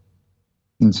go.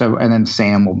 And then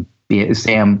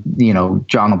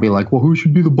Jon will be like, well, who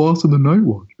should be the boss of the Night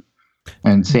Watch?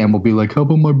 And Sam will be like, how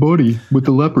about my buddy with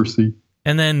the leprosy?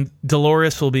 And then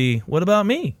Dolores will be, what about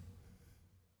me?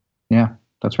 Yeah,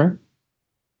 that's right.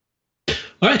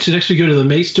 All right, so next we go to the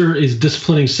Maester is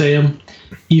disciplining Sam.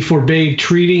 He forbade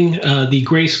treating the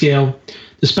grayscale.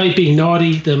 Despite being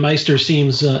naughty, the Maester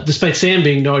seems, despite Sam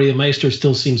being naughty, the Maester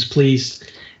still seems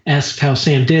pleased. Asks how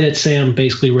Sam did it. Sam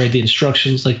basically read the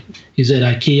instructions like he's at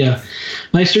IKEA.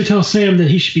 Maester tells Sam that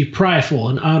he should be prideful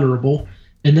and honorable,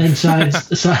 and then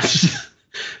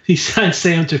he signs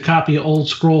Sam to copy old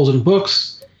scrolls and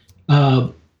books,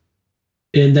 and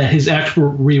that his actual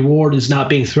reward is not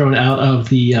being thrown out of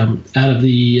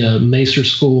the Maester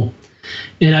school.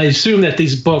 And I assume that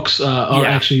these books are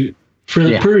actually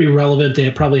pretty relevant.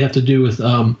 They probably have to do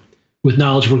with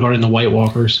knowledge regarding the White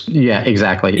Walkers. Yeah,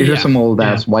 exactly. It's just some old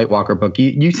ass White Walker book.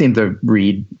 You seem to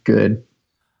read good.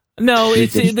 No,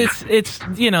 it's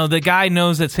the guy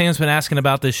knows that Sam's been asking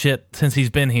about this shit since he's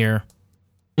been here.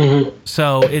 Mm-hmm.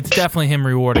 So it's definitely him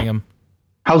rewarding him.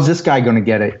 How's this guy going to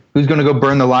get it? Who's going to go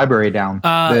burn the library down?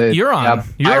 Euron.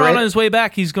 Euron on his way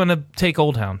back, he's going to take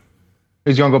Oldtown.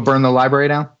 He's going to go burn the library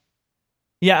down?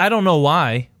 Yeah, I don't know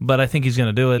why, but I think he's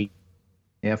going to do it.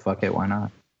 Yeah, fuck it, why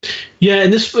not? Yeah,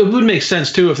 and it would make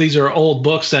sense too if these are old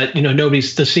books that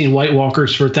nobody's seen White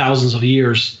Walkers for thousands of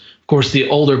years. Of course, the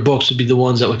older books would be the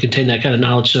ones that would contain that kind of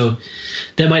knowledge. So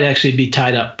that might actually be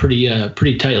tied up pretty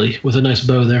tightly with a nice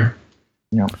bow there.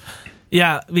 Yeah.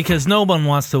 Yeah, because no one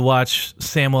wants to watch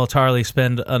Samwell Tarly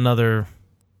spend another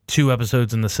 2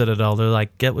 episodes in the Citadel. They're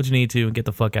like, get what you need to and get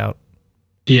the fuck out.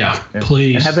 Yeah,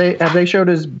 please. And have they showed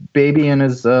his baby and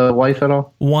his wife at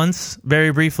all? Once,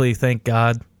 very briefly, thank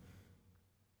God.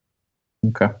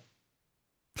 Okay.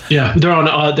 Yeah, they're on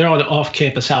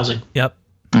off-campus housing. Yep.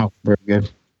 Oh, very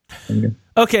good.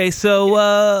 Okay,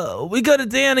 so we go to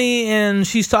Dany, and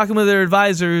she's talking with her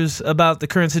advisors about the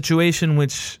current situation,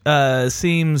 which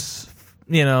seems,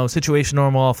 situation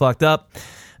normal, all fucked up.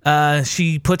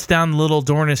 She puts down the little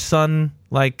Dornish son,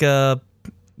 like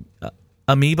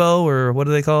amiibo, or what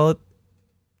do they call it?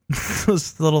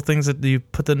 Those little things that you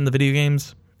put in the video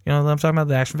games. You know what I'm talking about?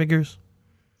 The action figures?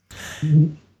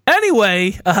 Mm-hmm.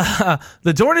 Anyway, the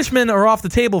Dornishmen are off the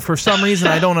table for some reason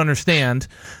I don't understand,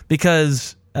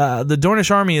 because the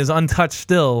Dornish army is untouched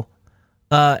still,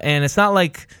 and it's not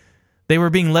like they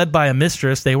were being led by a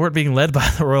mistress. They weren't being led by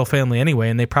the royal family anyway,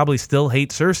 and they probably still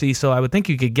hate Cersei, so I would think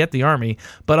you could get the army,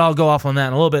 but I'll go off on that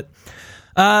in a little bit.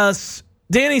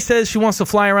 Dany says she wants to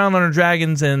fly around on her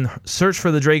dragons and search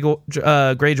for the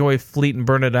Greyjoy fleet and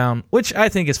burn it down, which I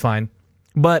think is fine,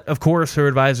 but of course her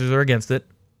advisors are against it.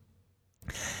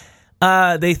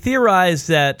 They theorize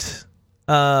that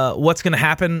what's going to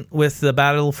happen with the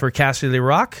battle for Casterly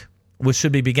Rock, which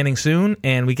should be beginning soon,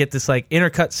 and we get this like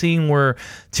intercut scene where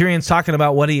Tyrion's talking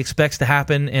about what he expects to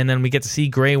happen, and then we get to see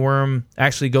Grey Worm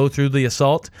actually go through the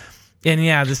assault. And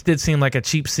yeah, this did seem like a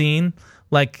cheap scene.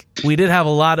 Like, we did have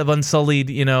a lot of unsullied,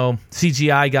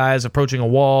 CGI guys approaching a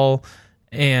wall,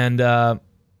 and this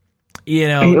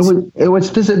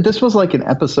was like an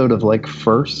episode of like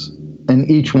First. And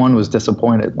each one was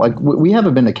disappointed. Like, we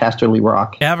haven't been to Casterly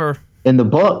Rock ever in the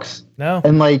books. No.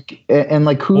 And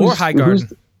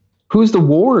who's the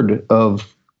ward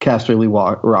of Casterly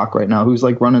Rock right now? Who's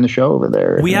like running the show over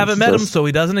there? We haven't met him, so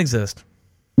he doesn't exist.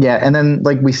 Yeah, and then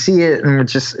like we see it, and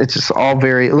it's just all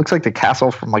very. It looks like the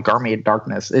castle from like Army of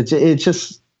Darkness. It's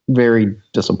just very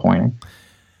disappointing.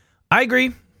 I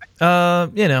agree.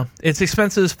 It's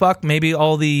expensive as fuck. Maybe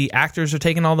all the actors are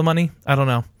taking all the money. I don't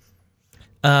know.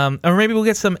 Or maybe we'll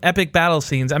get some epic battle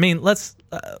scenes. I mean,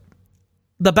 the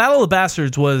Battle of the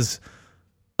Bastards was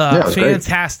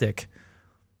fantastic.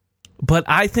 But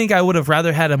I think I would have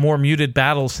rather had a more muted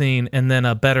battle scene and then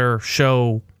a better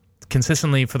show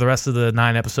consistently for the rest of the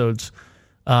 9 episodes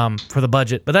for the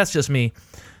budget. But that's just me.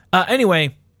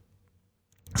 Anyway,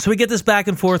 so we get this back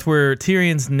and forth where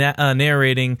Tyrion's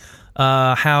narrating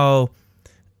how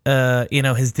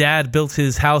his dad built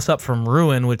his house up from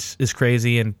ruin, which is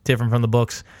crazy and different from the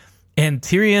books. And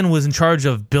Tyrion was in charge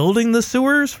of building the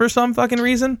sewers for some fucking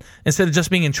reason, instead of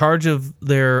just being in charge of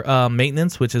their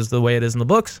maintenance, which is the way it is in the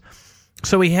books.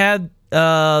 So he had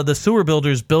the sewer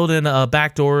builders build in a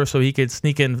back door so he could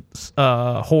sneak in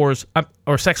whores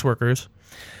or sex workers.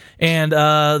 And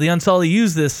the Unsullied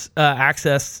used this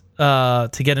access to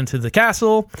get into the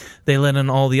castle. They let in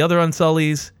all the other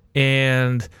Unsullieds,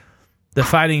 and the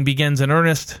fighting begins in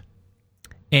earnest.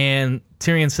 And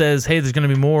Tyrion says, hey, there's going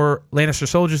to be more Lannister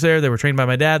soldiers there. They were trained by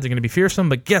my dad. They're going to be fearsome.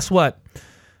 But guess what?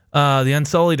 The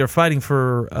Unsullied are fighting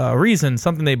for a reason,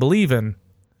 something they believe in.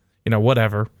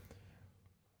 Whatever.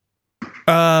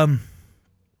 When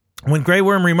Grey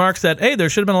Worm remarks that, hey, there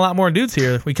should have been a lot more dudes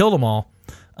here. We killed them all.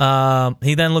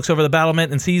 He then looks over the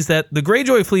battlement and sees that the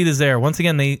Greyjoy fleet is there. Once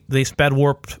again, they sped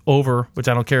warped over, which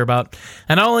I don't care about.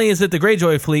 And not only is it the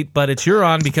Greyjoy fleet, but it's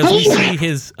Euron, because we see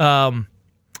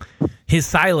his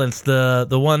silence,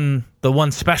 the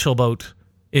one special boat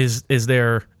is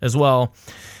there as well.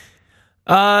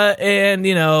 And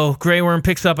Grey Worm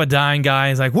picks up a dying guy.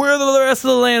 He's like, where are the rest of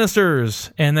the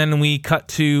Lannisters? And then we cut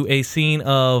to a scene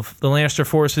of the Lannister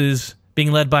forces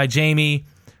being led by Jaime,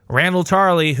 Randall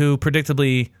Tarley, who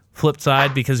predictably flipped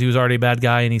side because he was already a bad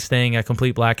guy and he's staying a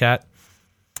complete black hat,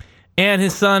 and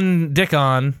his son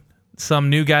Dickon, some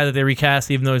new guy that they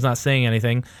recast even though he's not saying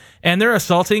anything. And they're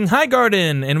assaulting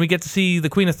Highgarden, and we get to see the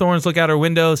Queen of Thorns look out her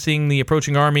window, seeing the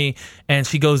approaching army, and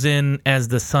she goes in as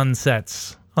the sun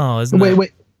sets. Oh, isn't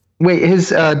wait. His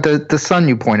the son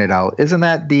you pointed out, isn't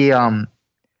that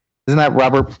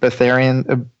Robert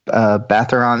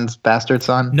Baratheon's bastard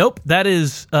son? Nope, that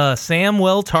is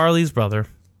Samwell Tarly's brother.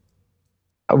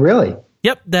 Oh, really?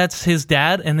 Yep, that's his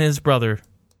dad and his brother.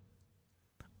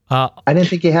 I didn't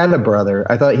think he had a brother.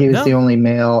 I thought he was the only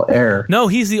male heir. No,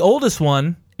 he's the oldest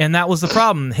one. And that was the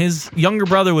problem. His younger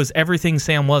brother was everything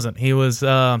Sam wasn't. He was,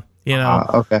 a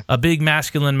big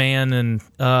masculine man, and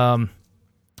Randall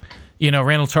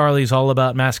Tarley's all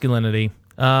about masculinity.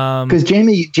 Because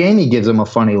Jaime gives him a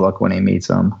funny look when he meets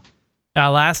him.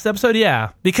 Last episode, yeah,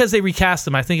 because they recast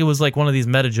him. I think it was like one of these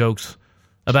meta jokes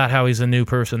about how he's a new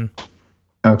person.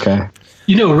 Okay.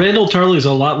 Randall Tarley is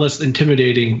a lot less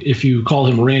intimidating if you call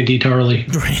him Randy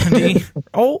Tarley. Randy?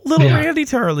 Oh, little Randy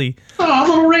Tarley. Oh,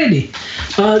 little Randy.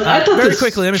 I thought very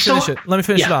quickly, let me finish it. Let me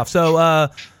finish it off.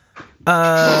 So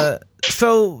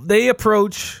they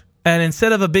approach, and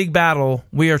instead of a big battle,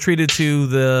 we are treated to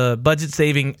the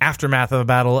budget-saving aftermath of a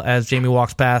battle as Jaime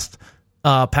walks past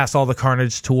all the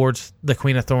carnage towards the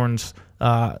Queen of Thorns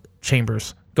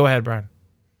chambers. Go ahead, Brian.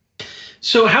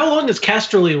 So how long has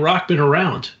Casterly Rock been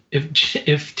around? If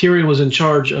Tyrion was in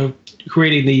charge of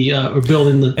creating or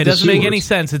building the, it doesn't make any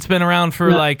sense. It's been around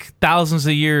for like thousands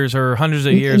of years or hundreds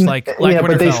of years. Like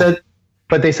Winterfell.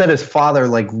 But they said his father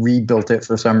rebuilt it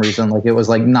for some reason. Like it was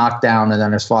knocked down, and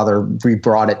then his father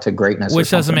rebrought it to greatness. Which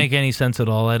doesn't make any sense at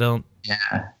all. I don't.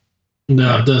 Yeah.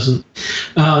 No, it doesn't.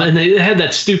 And they had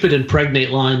that stupid impregnate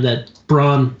line that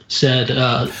Bronn said.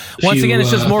 Once again, it's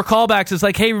just more callbacks. It's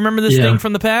like, hey, remember this thing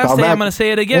from the past? Hey, I'm going to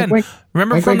say it again.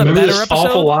 Remember from the better this episode?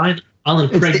 Awful line. I'll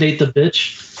impregnate the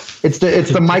bitch. It's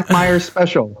the Mike Myers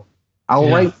special. I'll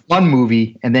write one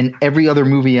movie, and then every other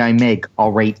movie I make,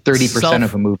 I'll write 30%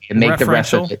 of a movie and make the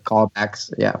rest of it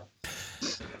callbacks. Yeah.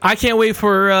 I can't wait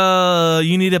for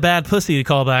You Need a Bad Pussy to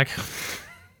call back.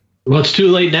 Well, it's too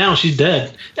late now. She's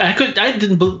dead. I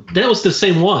didn't. That was the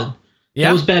same one. Yeah,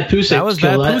 that was Bad Pussy. That was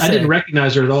Bad Pussy. I didn't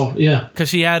recognize her at all. Yeah, because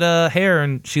she had hair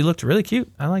and she looked really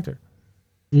cute. I liked her.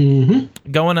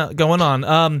 Mm-hmm. Going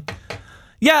on.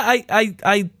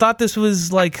 I thought this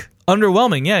was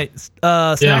underwhelming. Yeah,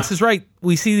 Snacks is right.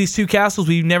 We see these two castles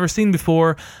we've never seen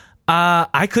before.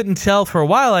 I couldn't tell for a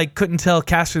while. I couldn't tell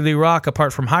Casterly Rock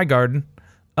apart from Highgarden.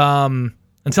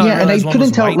 Until I realized one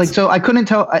was white. I couldn't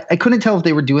tell. I couldn't tell if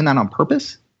they were doing that on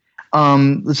purpose.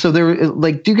 So they were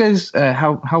do you guys?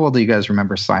 How well do you guys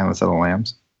remember Silence of the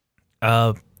Lambs?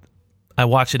 I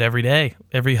watch it every day,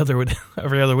 every other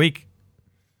week.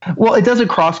 Well, it does a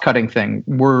cross-cutting thing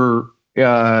where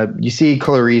you see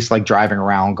Clarice driving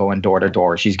around, going door to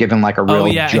door. She's given a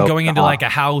real joke and going into a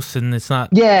house, and it's not.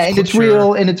 Yeah, and it's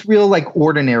real,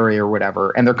 ordinary or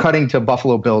whatever. And they're cutting to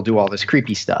Buffalo Bill do all this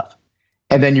creepy stuff.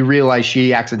 And then you realize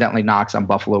she accidentally knocks on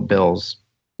Buffalo Bill's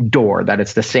door, that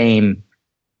it's the same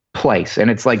place.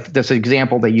 And it's this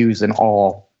example they use in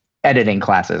all editing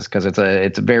classes because it's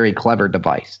a very clever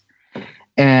device.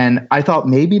 And I thought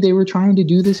maybe they were trying to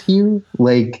do this here.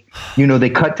 Like, they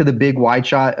cut to the big wide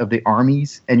shot of the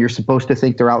armies, and you're supposed to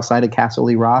think they're outside of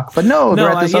Casterly Rock. But no, they're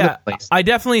at this other place. I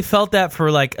definitely felt that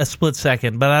for like a split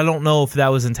second, but I don't know if that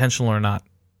was intentional or not.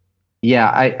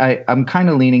 Yeah, I'm kind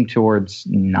of leaning towards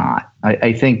not.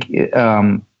 I think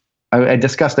I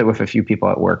discussed it with a few people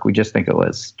at work. We just think it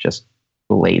was just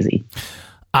lazy.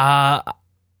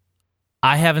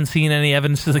 I haven't seen any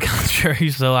evidence to the contrary,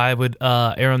 so I would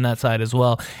err on that side as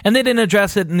well. And they didn't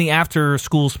address it in the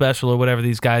after-school special or whatever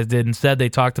these guys did. Instead, they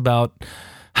talked about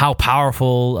how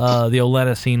powerful the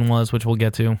Olenna scene was, which we'll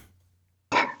get to.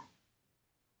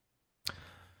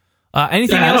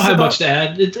 Anything else? I don't have much to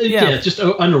add. Just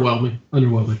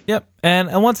underwhelming. Yep.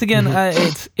 And once again,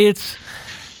 it's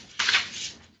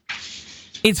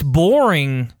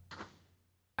boring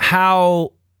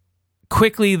how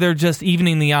quickly they're just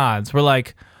evening the odds. We're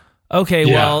like, okay,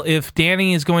 well, if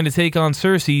Dany is going to take on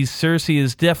Cersei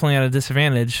is definitely at a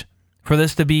disadvantage. For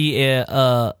this to be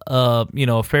a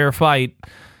fair fight,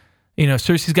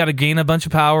 Cersei's got to gain a bunch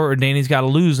of power or Dany's got to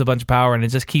lose a bunch of power, and it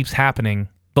just keeps happening.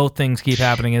 Both things keep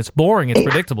happening. It's boring. It's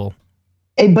predictable.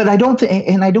 But I don't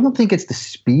think it's the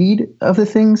speed of the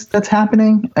things that's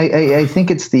happening. I think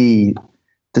it's the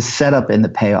setup and the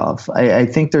payoff. I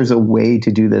think there's a way to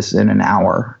do this in an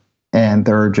hour, and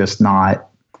they're just not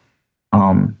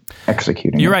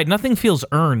executing. You're right. Nothing feels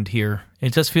earned here.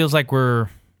 It just feels like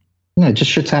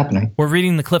just shit's happening. We're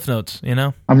reading the Cliff Notes,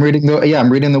 I'm reading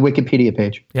the Wikipedia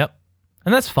page. Yep.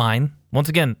 And that's fine. Once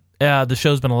again, the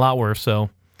show's been a lot worse, so.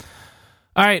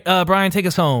 All right, Brian, take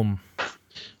us home.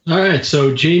 All right,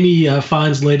 so Jaime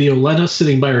finds Lady Olenna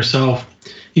sitting by herself.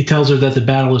 He tells her that the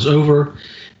battle is over.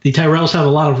 The Tyrells have a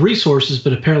lot of resources,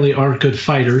 but apparently aren't good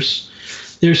fighters.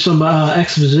 There's some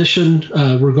exposition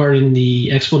regarding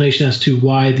the explanation as to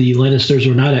why the Lannisters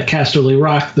were not at Casterly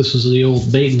Rock. This was the old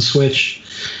bait and switch.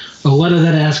 Olenna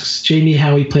then asks Jaime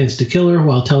how he plans to kill her,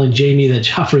 while telling Jaime that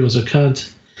Joffrey was a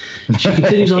cunt. She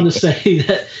continues on to say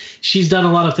that she's done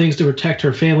a lot of things to protect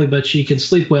her family, but she can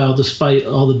sleep well despite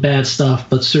all the bad stuff.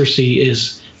 But Cersei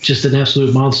is just an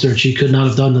absolute monster, and she could not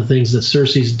have done the things that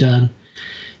Cersei's done.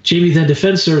 Jaime then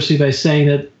defends Cersei by saying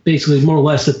that basically more or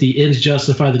less that the ends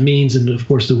justify the means, and of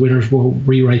course the winners will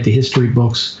rewrite the history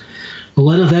books.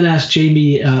 Olenna then asks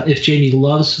Jaime if Jaime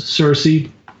loves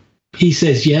Cersei. He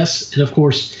says yes, and of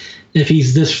course if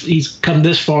he's come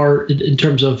this far in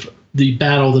terms of the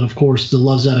battle, then of course the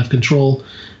love's out of control,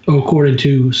 according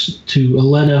to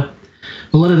Olenna.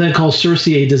 Olenna then calls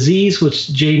Cersei a disease, which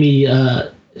Jaime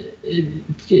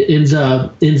ends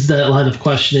that line of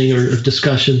questioning or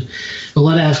discussion.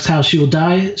 Olenna asks how she will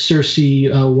die. Cersei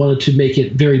wanted to make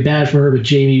it very bad for her, but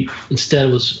Jaime instead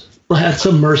had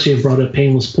some mercy and brought up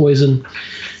painless poison.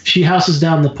 She houses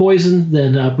down the poison,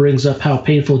 then brings up how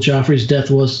painful Joffrey's death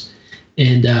was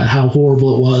and how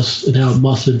horrible it was and how it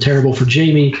must have been terrible for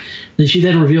Jaime. Then she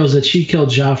then reveals that she killed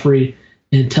Joffrey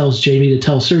and tells Jaime to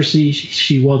tell Cersei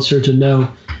she wants her to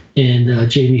know, and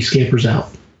Jaime scampers out.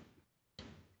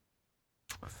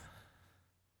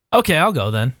 Okay, I'll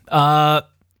go then.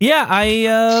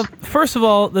 First of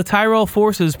all, the Tyrell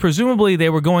forces, presumably they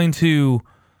were going to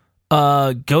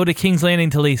go to King's Landing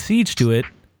to lay siege to it,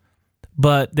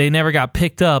 but they never got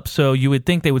picked up, so you would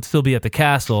think they would still be at the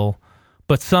castle,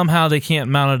 but somehow they can't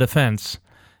mount a defense.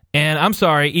 And I'm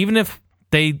sorry, even if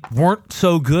they weren't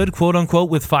so good, quote unquote,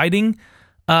 with fighting,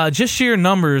 just sheer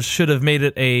numbers should have made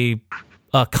it a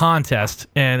contest,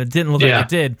 and it didn't look like it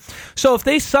did. So if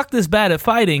they suck this bad at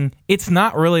fighting, it's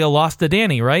not really a loss to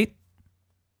Dany, right?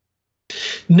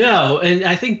 No, and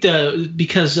I think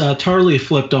because Tarly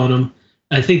flipped on him,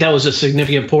 I think that was a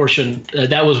significant portion.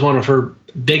 That was one of her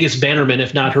biggest bannermen,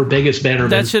 if not her biggest bannerman.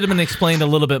 That should have been explained a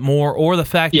little bit more, or the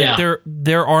fact that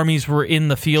their armies were in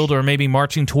the field or maybe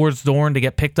marching towards Dorne to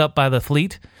get picked up by the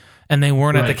fleet, and they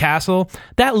weren't at the castle.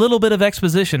 That little bit of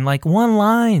exposition, like one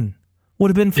line, would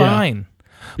have been fine.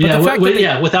 But the fact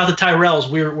that without the Tyrells,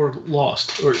 we're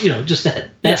lost, or just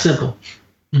that simple.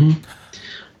 Mm-hmm.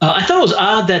 I thought it was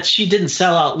odd that she didn't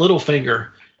sell out Littlefinger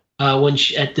when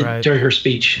during her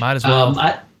speech. Might as well.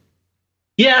 I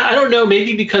don't know.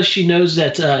 Maybe because she knows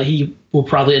that he will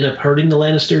probably end up hurting the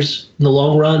Lannisters in the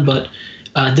long run, but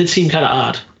it did seem kind of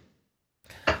odd.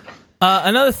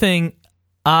 Another thing,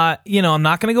 I'm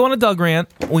not going to go on a Doug rant.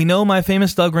 We know my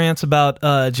famous Doug rants about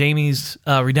Jaime's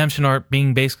redemption arc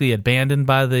being basically abandoned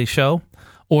by the show,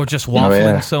 or just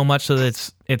waffling so much so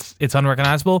that it's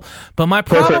unrecognizable. But my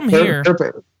problem here...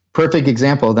 Perfect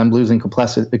example of them losing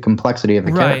complexity of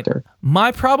the character.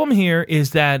 My problem here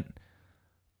is that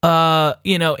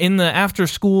in the after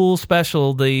school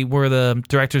special, where the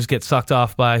directors get sucked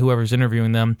off by whoever's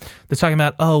interviewing them, they're talking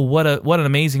about, what an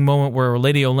amazing moment where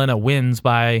Lady Olenna wins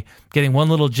by getting one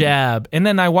little jab. And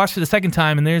then I watched it a second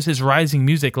time, and there's his rising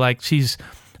music like she's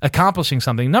accomplishing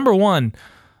something. Number one,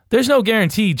 there's no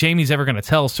guarantee Jaime's ever going to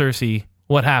tell Cersei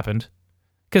what happened,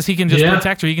 because he can just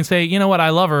protect her. He can say, you know what,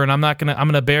 I love her, and I'm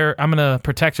gonna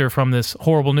protect her from this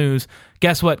horrible news.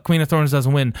 Guess what? Queen of Thorns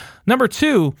doesn't win. Number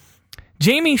two,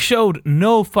 Jaime showed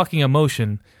no fucking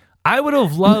emotion. I would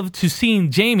have loved to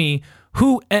seen Jaime,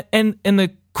 who and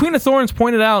the Queen of Thorns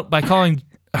pointed out by calling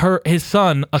his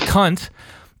son a cunt,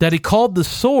 that he called the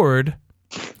sword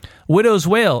Widow's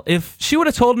Wail. If she would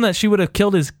have told him that she would have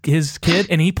killed his kid,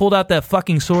 and he pulled out that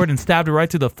fucking sword and stabbed her right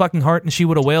through the fucking heart, and she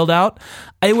would have wailed out,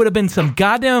 it would have been some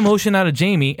goddamn emotion out of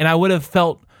Jaime, and I would have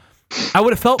felt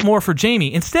more for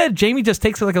Jaime. Instead, Jaime just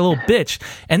takes it like a little bitch,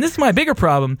 and this is my bigger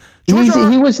problem. He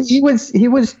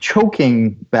was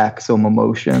choking back some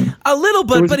emotion a little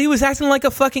bit, but he was acting like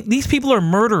a fucking. These people are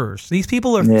murderers. These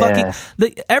people are fucking.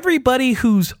 Everybody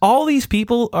who's all these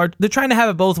people are. They're trying to have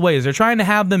it both ways. They're trying to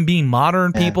have them be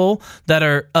modern people that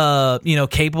are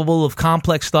capable of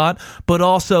complex thought, but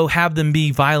also have them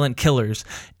be violent killers.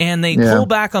 And they pull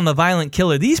back on the violent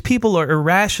killer. These people are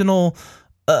irrational.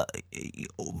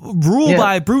 Ruled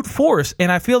by brute force,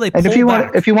 and I feel they pull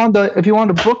back. If you want to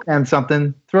bookend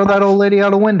something, throw that old lady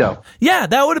out a window. Yeah,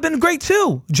 that would have been great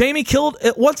too. Jaime killed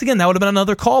once again. That would have been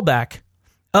another callback.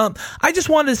 I just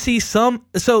wanted to see some.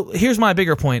 So here's my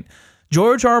bigger point: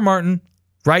 George R. R. Martin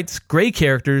writes great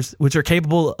characters which are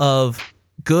capable of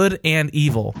good and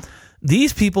evil.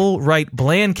 These people write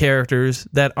bland characters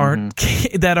that aren't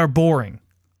that are boring.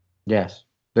 Yes,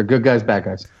 they're good guys, bad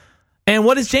guys. And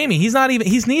what is Jaime? He's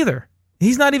neither.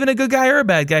 He's not even a good guy or a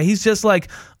bad guy. He's just like,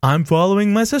 I'm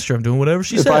following my sister. I'm doing whatever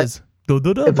she says.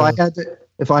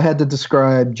 If I had to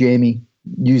describe Jaime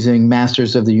using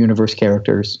Masters of the Universe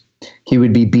characters, he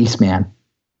would be Beastman.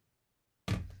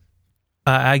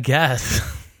 I guess.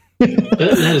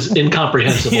 That is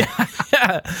incomprehensible.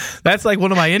 Yeah. That's like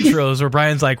one of my intros where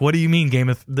Brian's like, what do you mean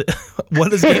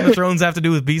what does Game of Thrones have to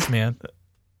do with Beastman?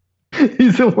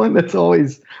 He's the one that's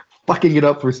always fucking it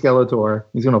up for Skeletor.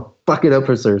 He's going to fuck it up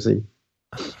for Cersei.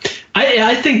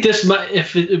 I think this might,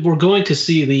 if we're going to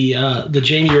see the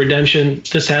Jaime redemption,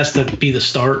 this has to be the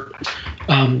start.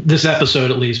 This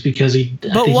episode, at least, because he.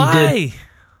 But why?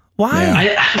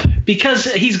 Why? Because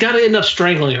he's got to end up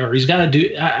strangling her. He's got to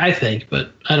do. I think,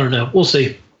 but I don't know. We'll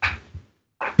see.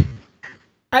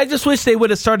 I just wish they would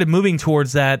have started moving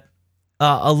towards that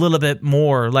a little bit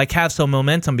more, like have some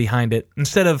momentum behind it,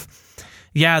 instead of.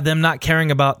 Yeah, them not caring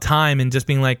about time and just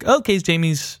being like, okay,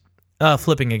 Jaime's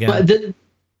flipping again. But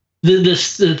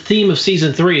the theme of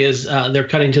season 3 is they're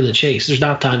cutting to the chase. There's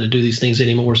not time to do these things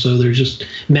anymore, so they're just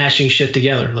mashing shit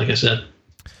together, like I said.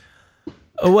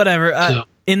 Whatever.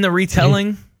 In the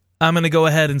retelling, I'm going to go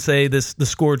ahead and say the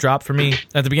score dropped for me.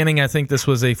 At the beginning, I think this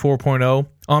was a 4.0,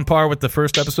 on par with the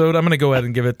first episode. I'm going to go ahead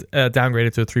and give it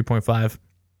downgraded to a 3.5.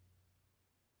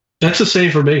 That's the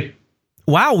same for me.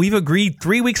 Wow, we've agreed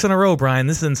 3 weeks in a row, Brian.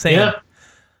 This is insane. Yeah.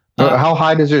 How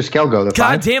high does your scale go?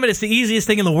 God damn it, it's the easiest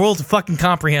thing in the world to fucking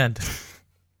comprehend.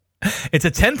 It's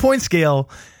a 10-point scale,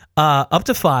 up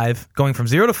to 5, going from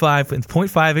 0 to 5 in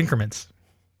 0.5 increments.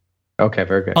 Okay,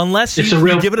 very good. Unless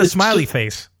you give it a smiley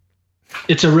face.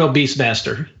 It's a real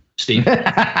Beastmaster, Steve.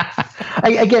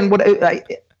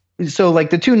 So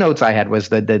the two notes I had was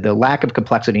the lack of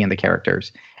complexity in the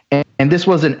characters. And this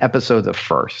was an episode of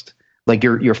first. Like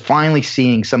you're finally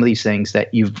seeing some of these things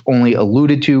that you've only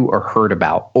alluded to or heard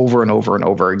about over and over and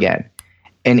over again.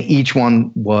 And each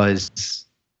one was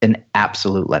an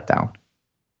absolute letdown.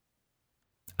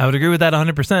 I would agree with that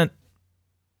 100%.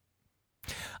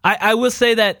 I will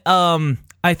say that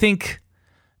I think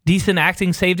decent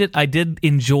acting saved it. I did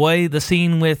enjoy the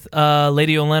scene with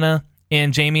Lady Olenna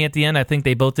and Jaime at the end. I think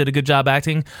they both did a good job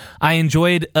acting. I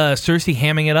enjoyed Cersei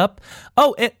hamming it up.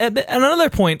 Oh, and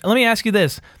another point. Let me ask you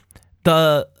this.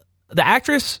 The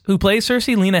actress who plays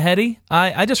Cersei, Lena Headey,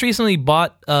 I just recently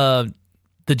bought the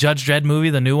Judge Dredd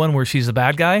movie, the new one where she's the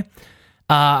bad guy.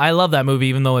 I love that movie,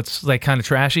 even though it's like kind of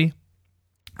trashy.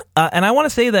 And I want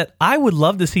to say that I would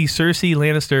love to see Cersei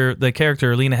Lannister, the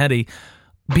character Lena Headey,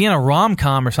 be in a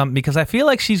rom-com or something, because I feel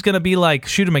like she's going to be like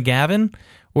Shooter McGavin,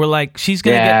 or like she's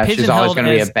going to get pigeonholed. She's always going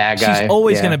to be a bad guy. She's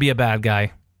always going to be a bad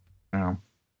guy. No.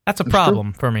 That's a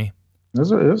problem for me. It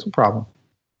is a problem.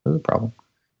 It is a problem.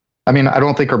 I mean, I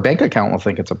don't think her bank account will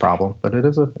think it's a problem, but it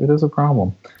is a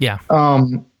problem. Yeah.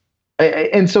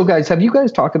 And so, guys, have you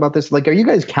guys talked about this? Like, are you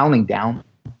guys counting down?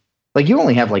 Like, you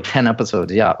only have like 10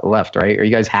 episodes left, right? Are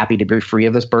you guys happy to be free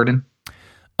of this burden?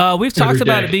 We've talked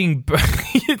about it being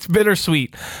it's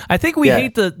bittersweet. I think we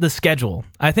hate the schedule.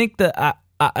 I think that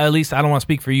at least I don't want to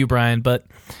speak for you, Brian, but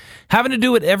having to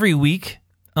do it every week,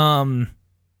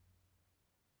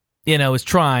 is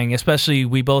trying. Especially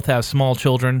we both have small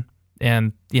children,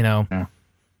 and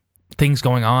things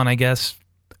going on. I guess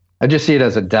I just see it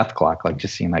as a death clock, like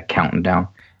just seeing that counting down.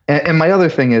 And my other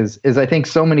thing is I think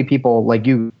so many people like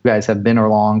you guys have been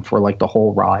along for like the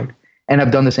whole ride. And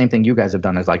I've done the same thing you guys have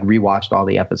done, is like rewatched all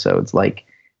the episodes, like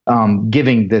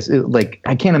giving this, like,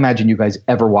 I can't imagine you guys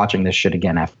ever watching this shit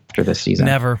again after this season.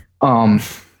 Never.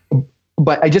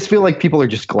 But I just feel like people are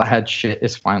just glad shit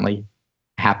is finally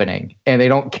happening, and they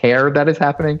don't care that it's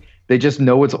happening. They just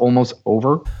know it's almost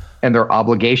over and their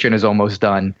obligation is almost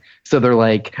done. So they're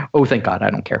like, oh, thank God, I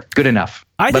don't care. Good enough.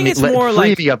 I think it's more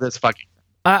like free me of this fucking.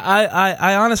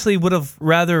 I honestly would have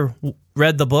rather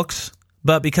read the books.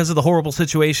 But because of the horrible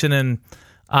situation, and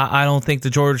I don't think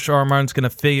the George R. R. Martin's going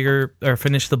to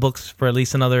finish the books for at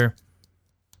least another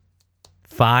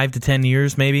 5 to 10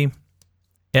 years, maybe,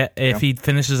 if he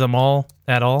finishes them all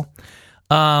at all.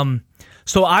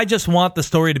 So I just want the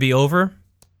story to be over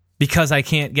because I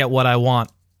can't get what I want.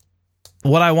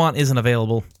 What I want isn't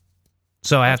available,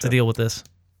 so I have to deal with this.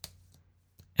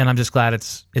 And I'm just glad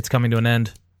it's coming to an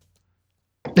end.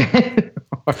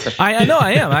 I know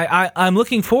I am. I'm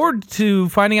looking forward to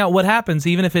finding out what happens,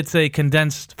 even if it's a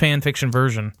condensed fan fiction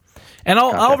version. And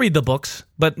I'll read the books,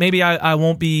 but maybe I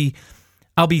won't be.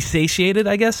 I'll be satiated,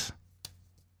 I guess.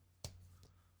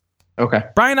 Okay,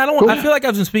 Brian, I feel like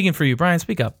I've been speaking for you. Brian,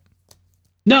 speak up.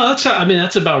 No,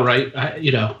 that's about right.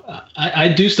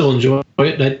 I do still enjoy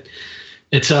it.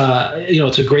 It's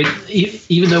it's a great.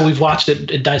 Even though we've watched it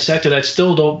and dissected, I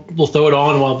still will throw it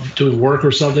on while doing work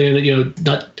or something. And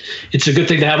it's a good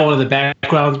thing to have on in the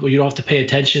background where you don't have to pay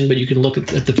attention, but you can look at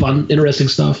the fun, interesting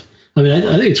stuff. I mean,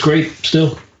 I think it's great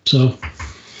still. So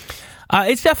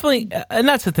it's definitely, and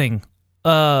that's the thing.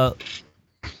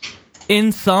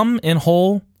 In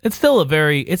whole, it's still a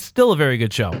very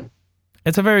good show.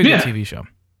 It's a very good TV show.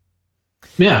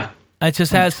 Yeah, it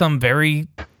just has some very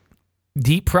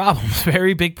deep problems,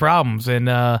 very big problems, and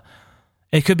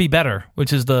it could be better,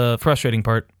 which is the frustrating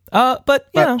part. But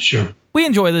sure, we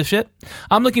enjoy this shit.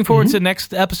 I'm looking forward to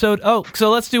next episode. Oh,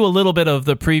 so let's do a little bit of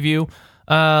the preview.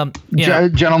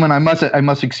 Gentlemen, I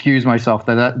must excuse myself.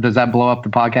 Does that blow up the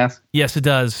podcast? Yes, it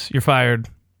does. You're fired.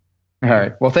 All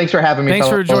right. Well, thanks for having me. Thanks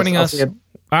for joining us. All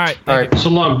right. So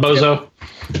long, bozo.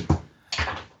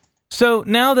 So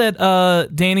now that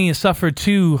Dany has suffered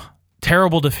 2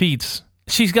 terrible defeats,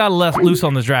 she's got to let loose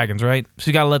on the dragons, right?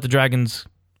 She's got to let the dragons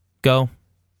go.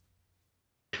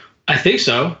 I think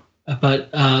so, but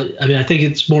I think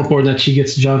it's more important that she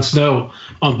gets Jon Snow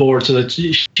on board so that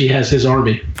she has his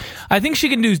army. I think she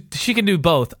can do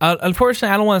both.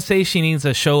 Unfortunately, I don't want to say she needs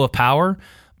a show of power,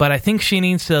 but I think she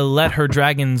needs to let her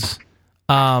dragons,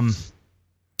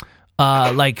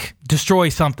 destroy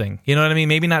something. You know what I mean?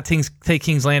 Maybe not take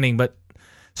King's Landing, but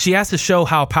she has to show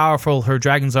how powerful her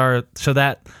dragons are, so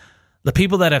that the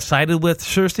people that have sided with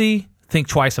Cersei think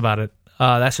twice about it.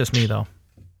 That's just me, though.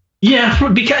 Yeah,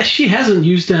 because she hasn't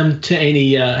used them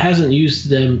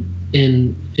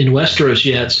in Westeros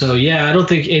yet. So yeah, I don't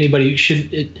think anybody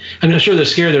should. I'm sure they're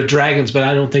scared of their dragons, but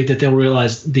I don't think that they'll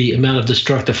realize the amount of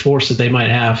destructive force that they might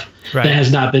have that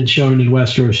has not been shown in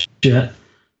Westeros yet.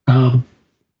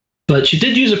 But she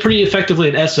did use it pretty effectively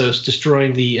in Essos,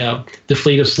 destroying the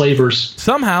fleet of slavers.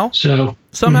 Somehow she's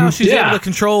able to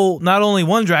control not only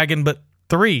one dragon but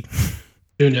 3.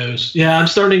 Who knows? Yeah, I'm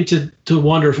starting to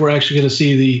wonder if we're actually going to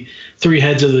see the 3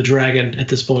 heads of the dragon at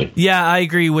this point. Yeah, I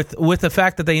agree with the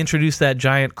fact that they introduced that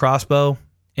giant crossbow.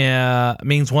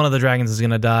 Means one of the dragons is going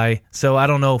to die. So I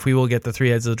don't know if we will get the 3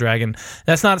 heads of the dragon.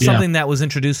 That's not something that was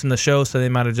introduced in the show, so they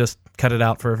might have just cut it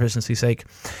out for efficiency's sake.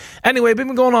 Anyway, we've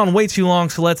been going on way too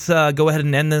long, so let's go ahead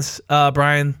and end this.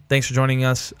 Brian, thanks for joining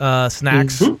us.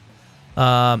 Snacks, even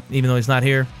though he's not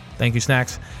here. Thank you,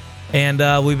 Snacks. And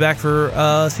we'll be back for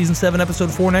Season 7,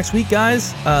 Episode 4 next week,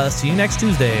 guys. See you next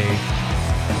Tuesday.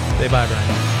 Say bye,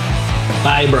 Brian.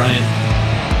 Bye, Brian.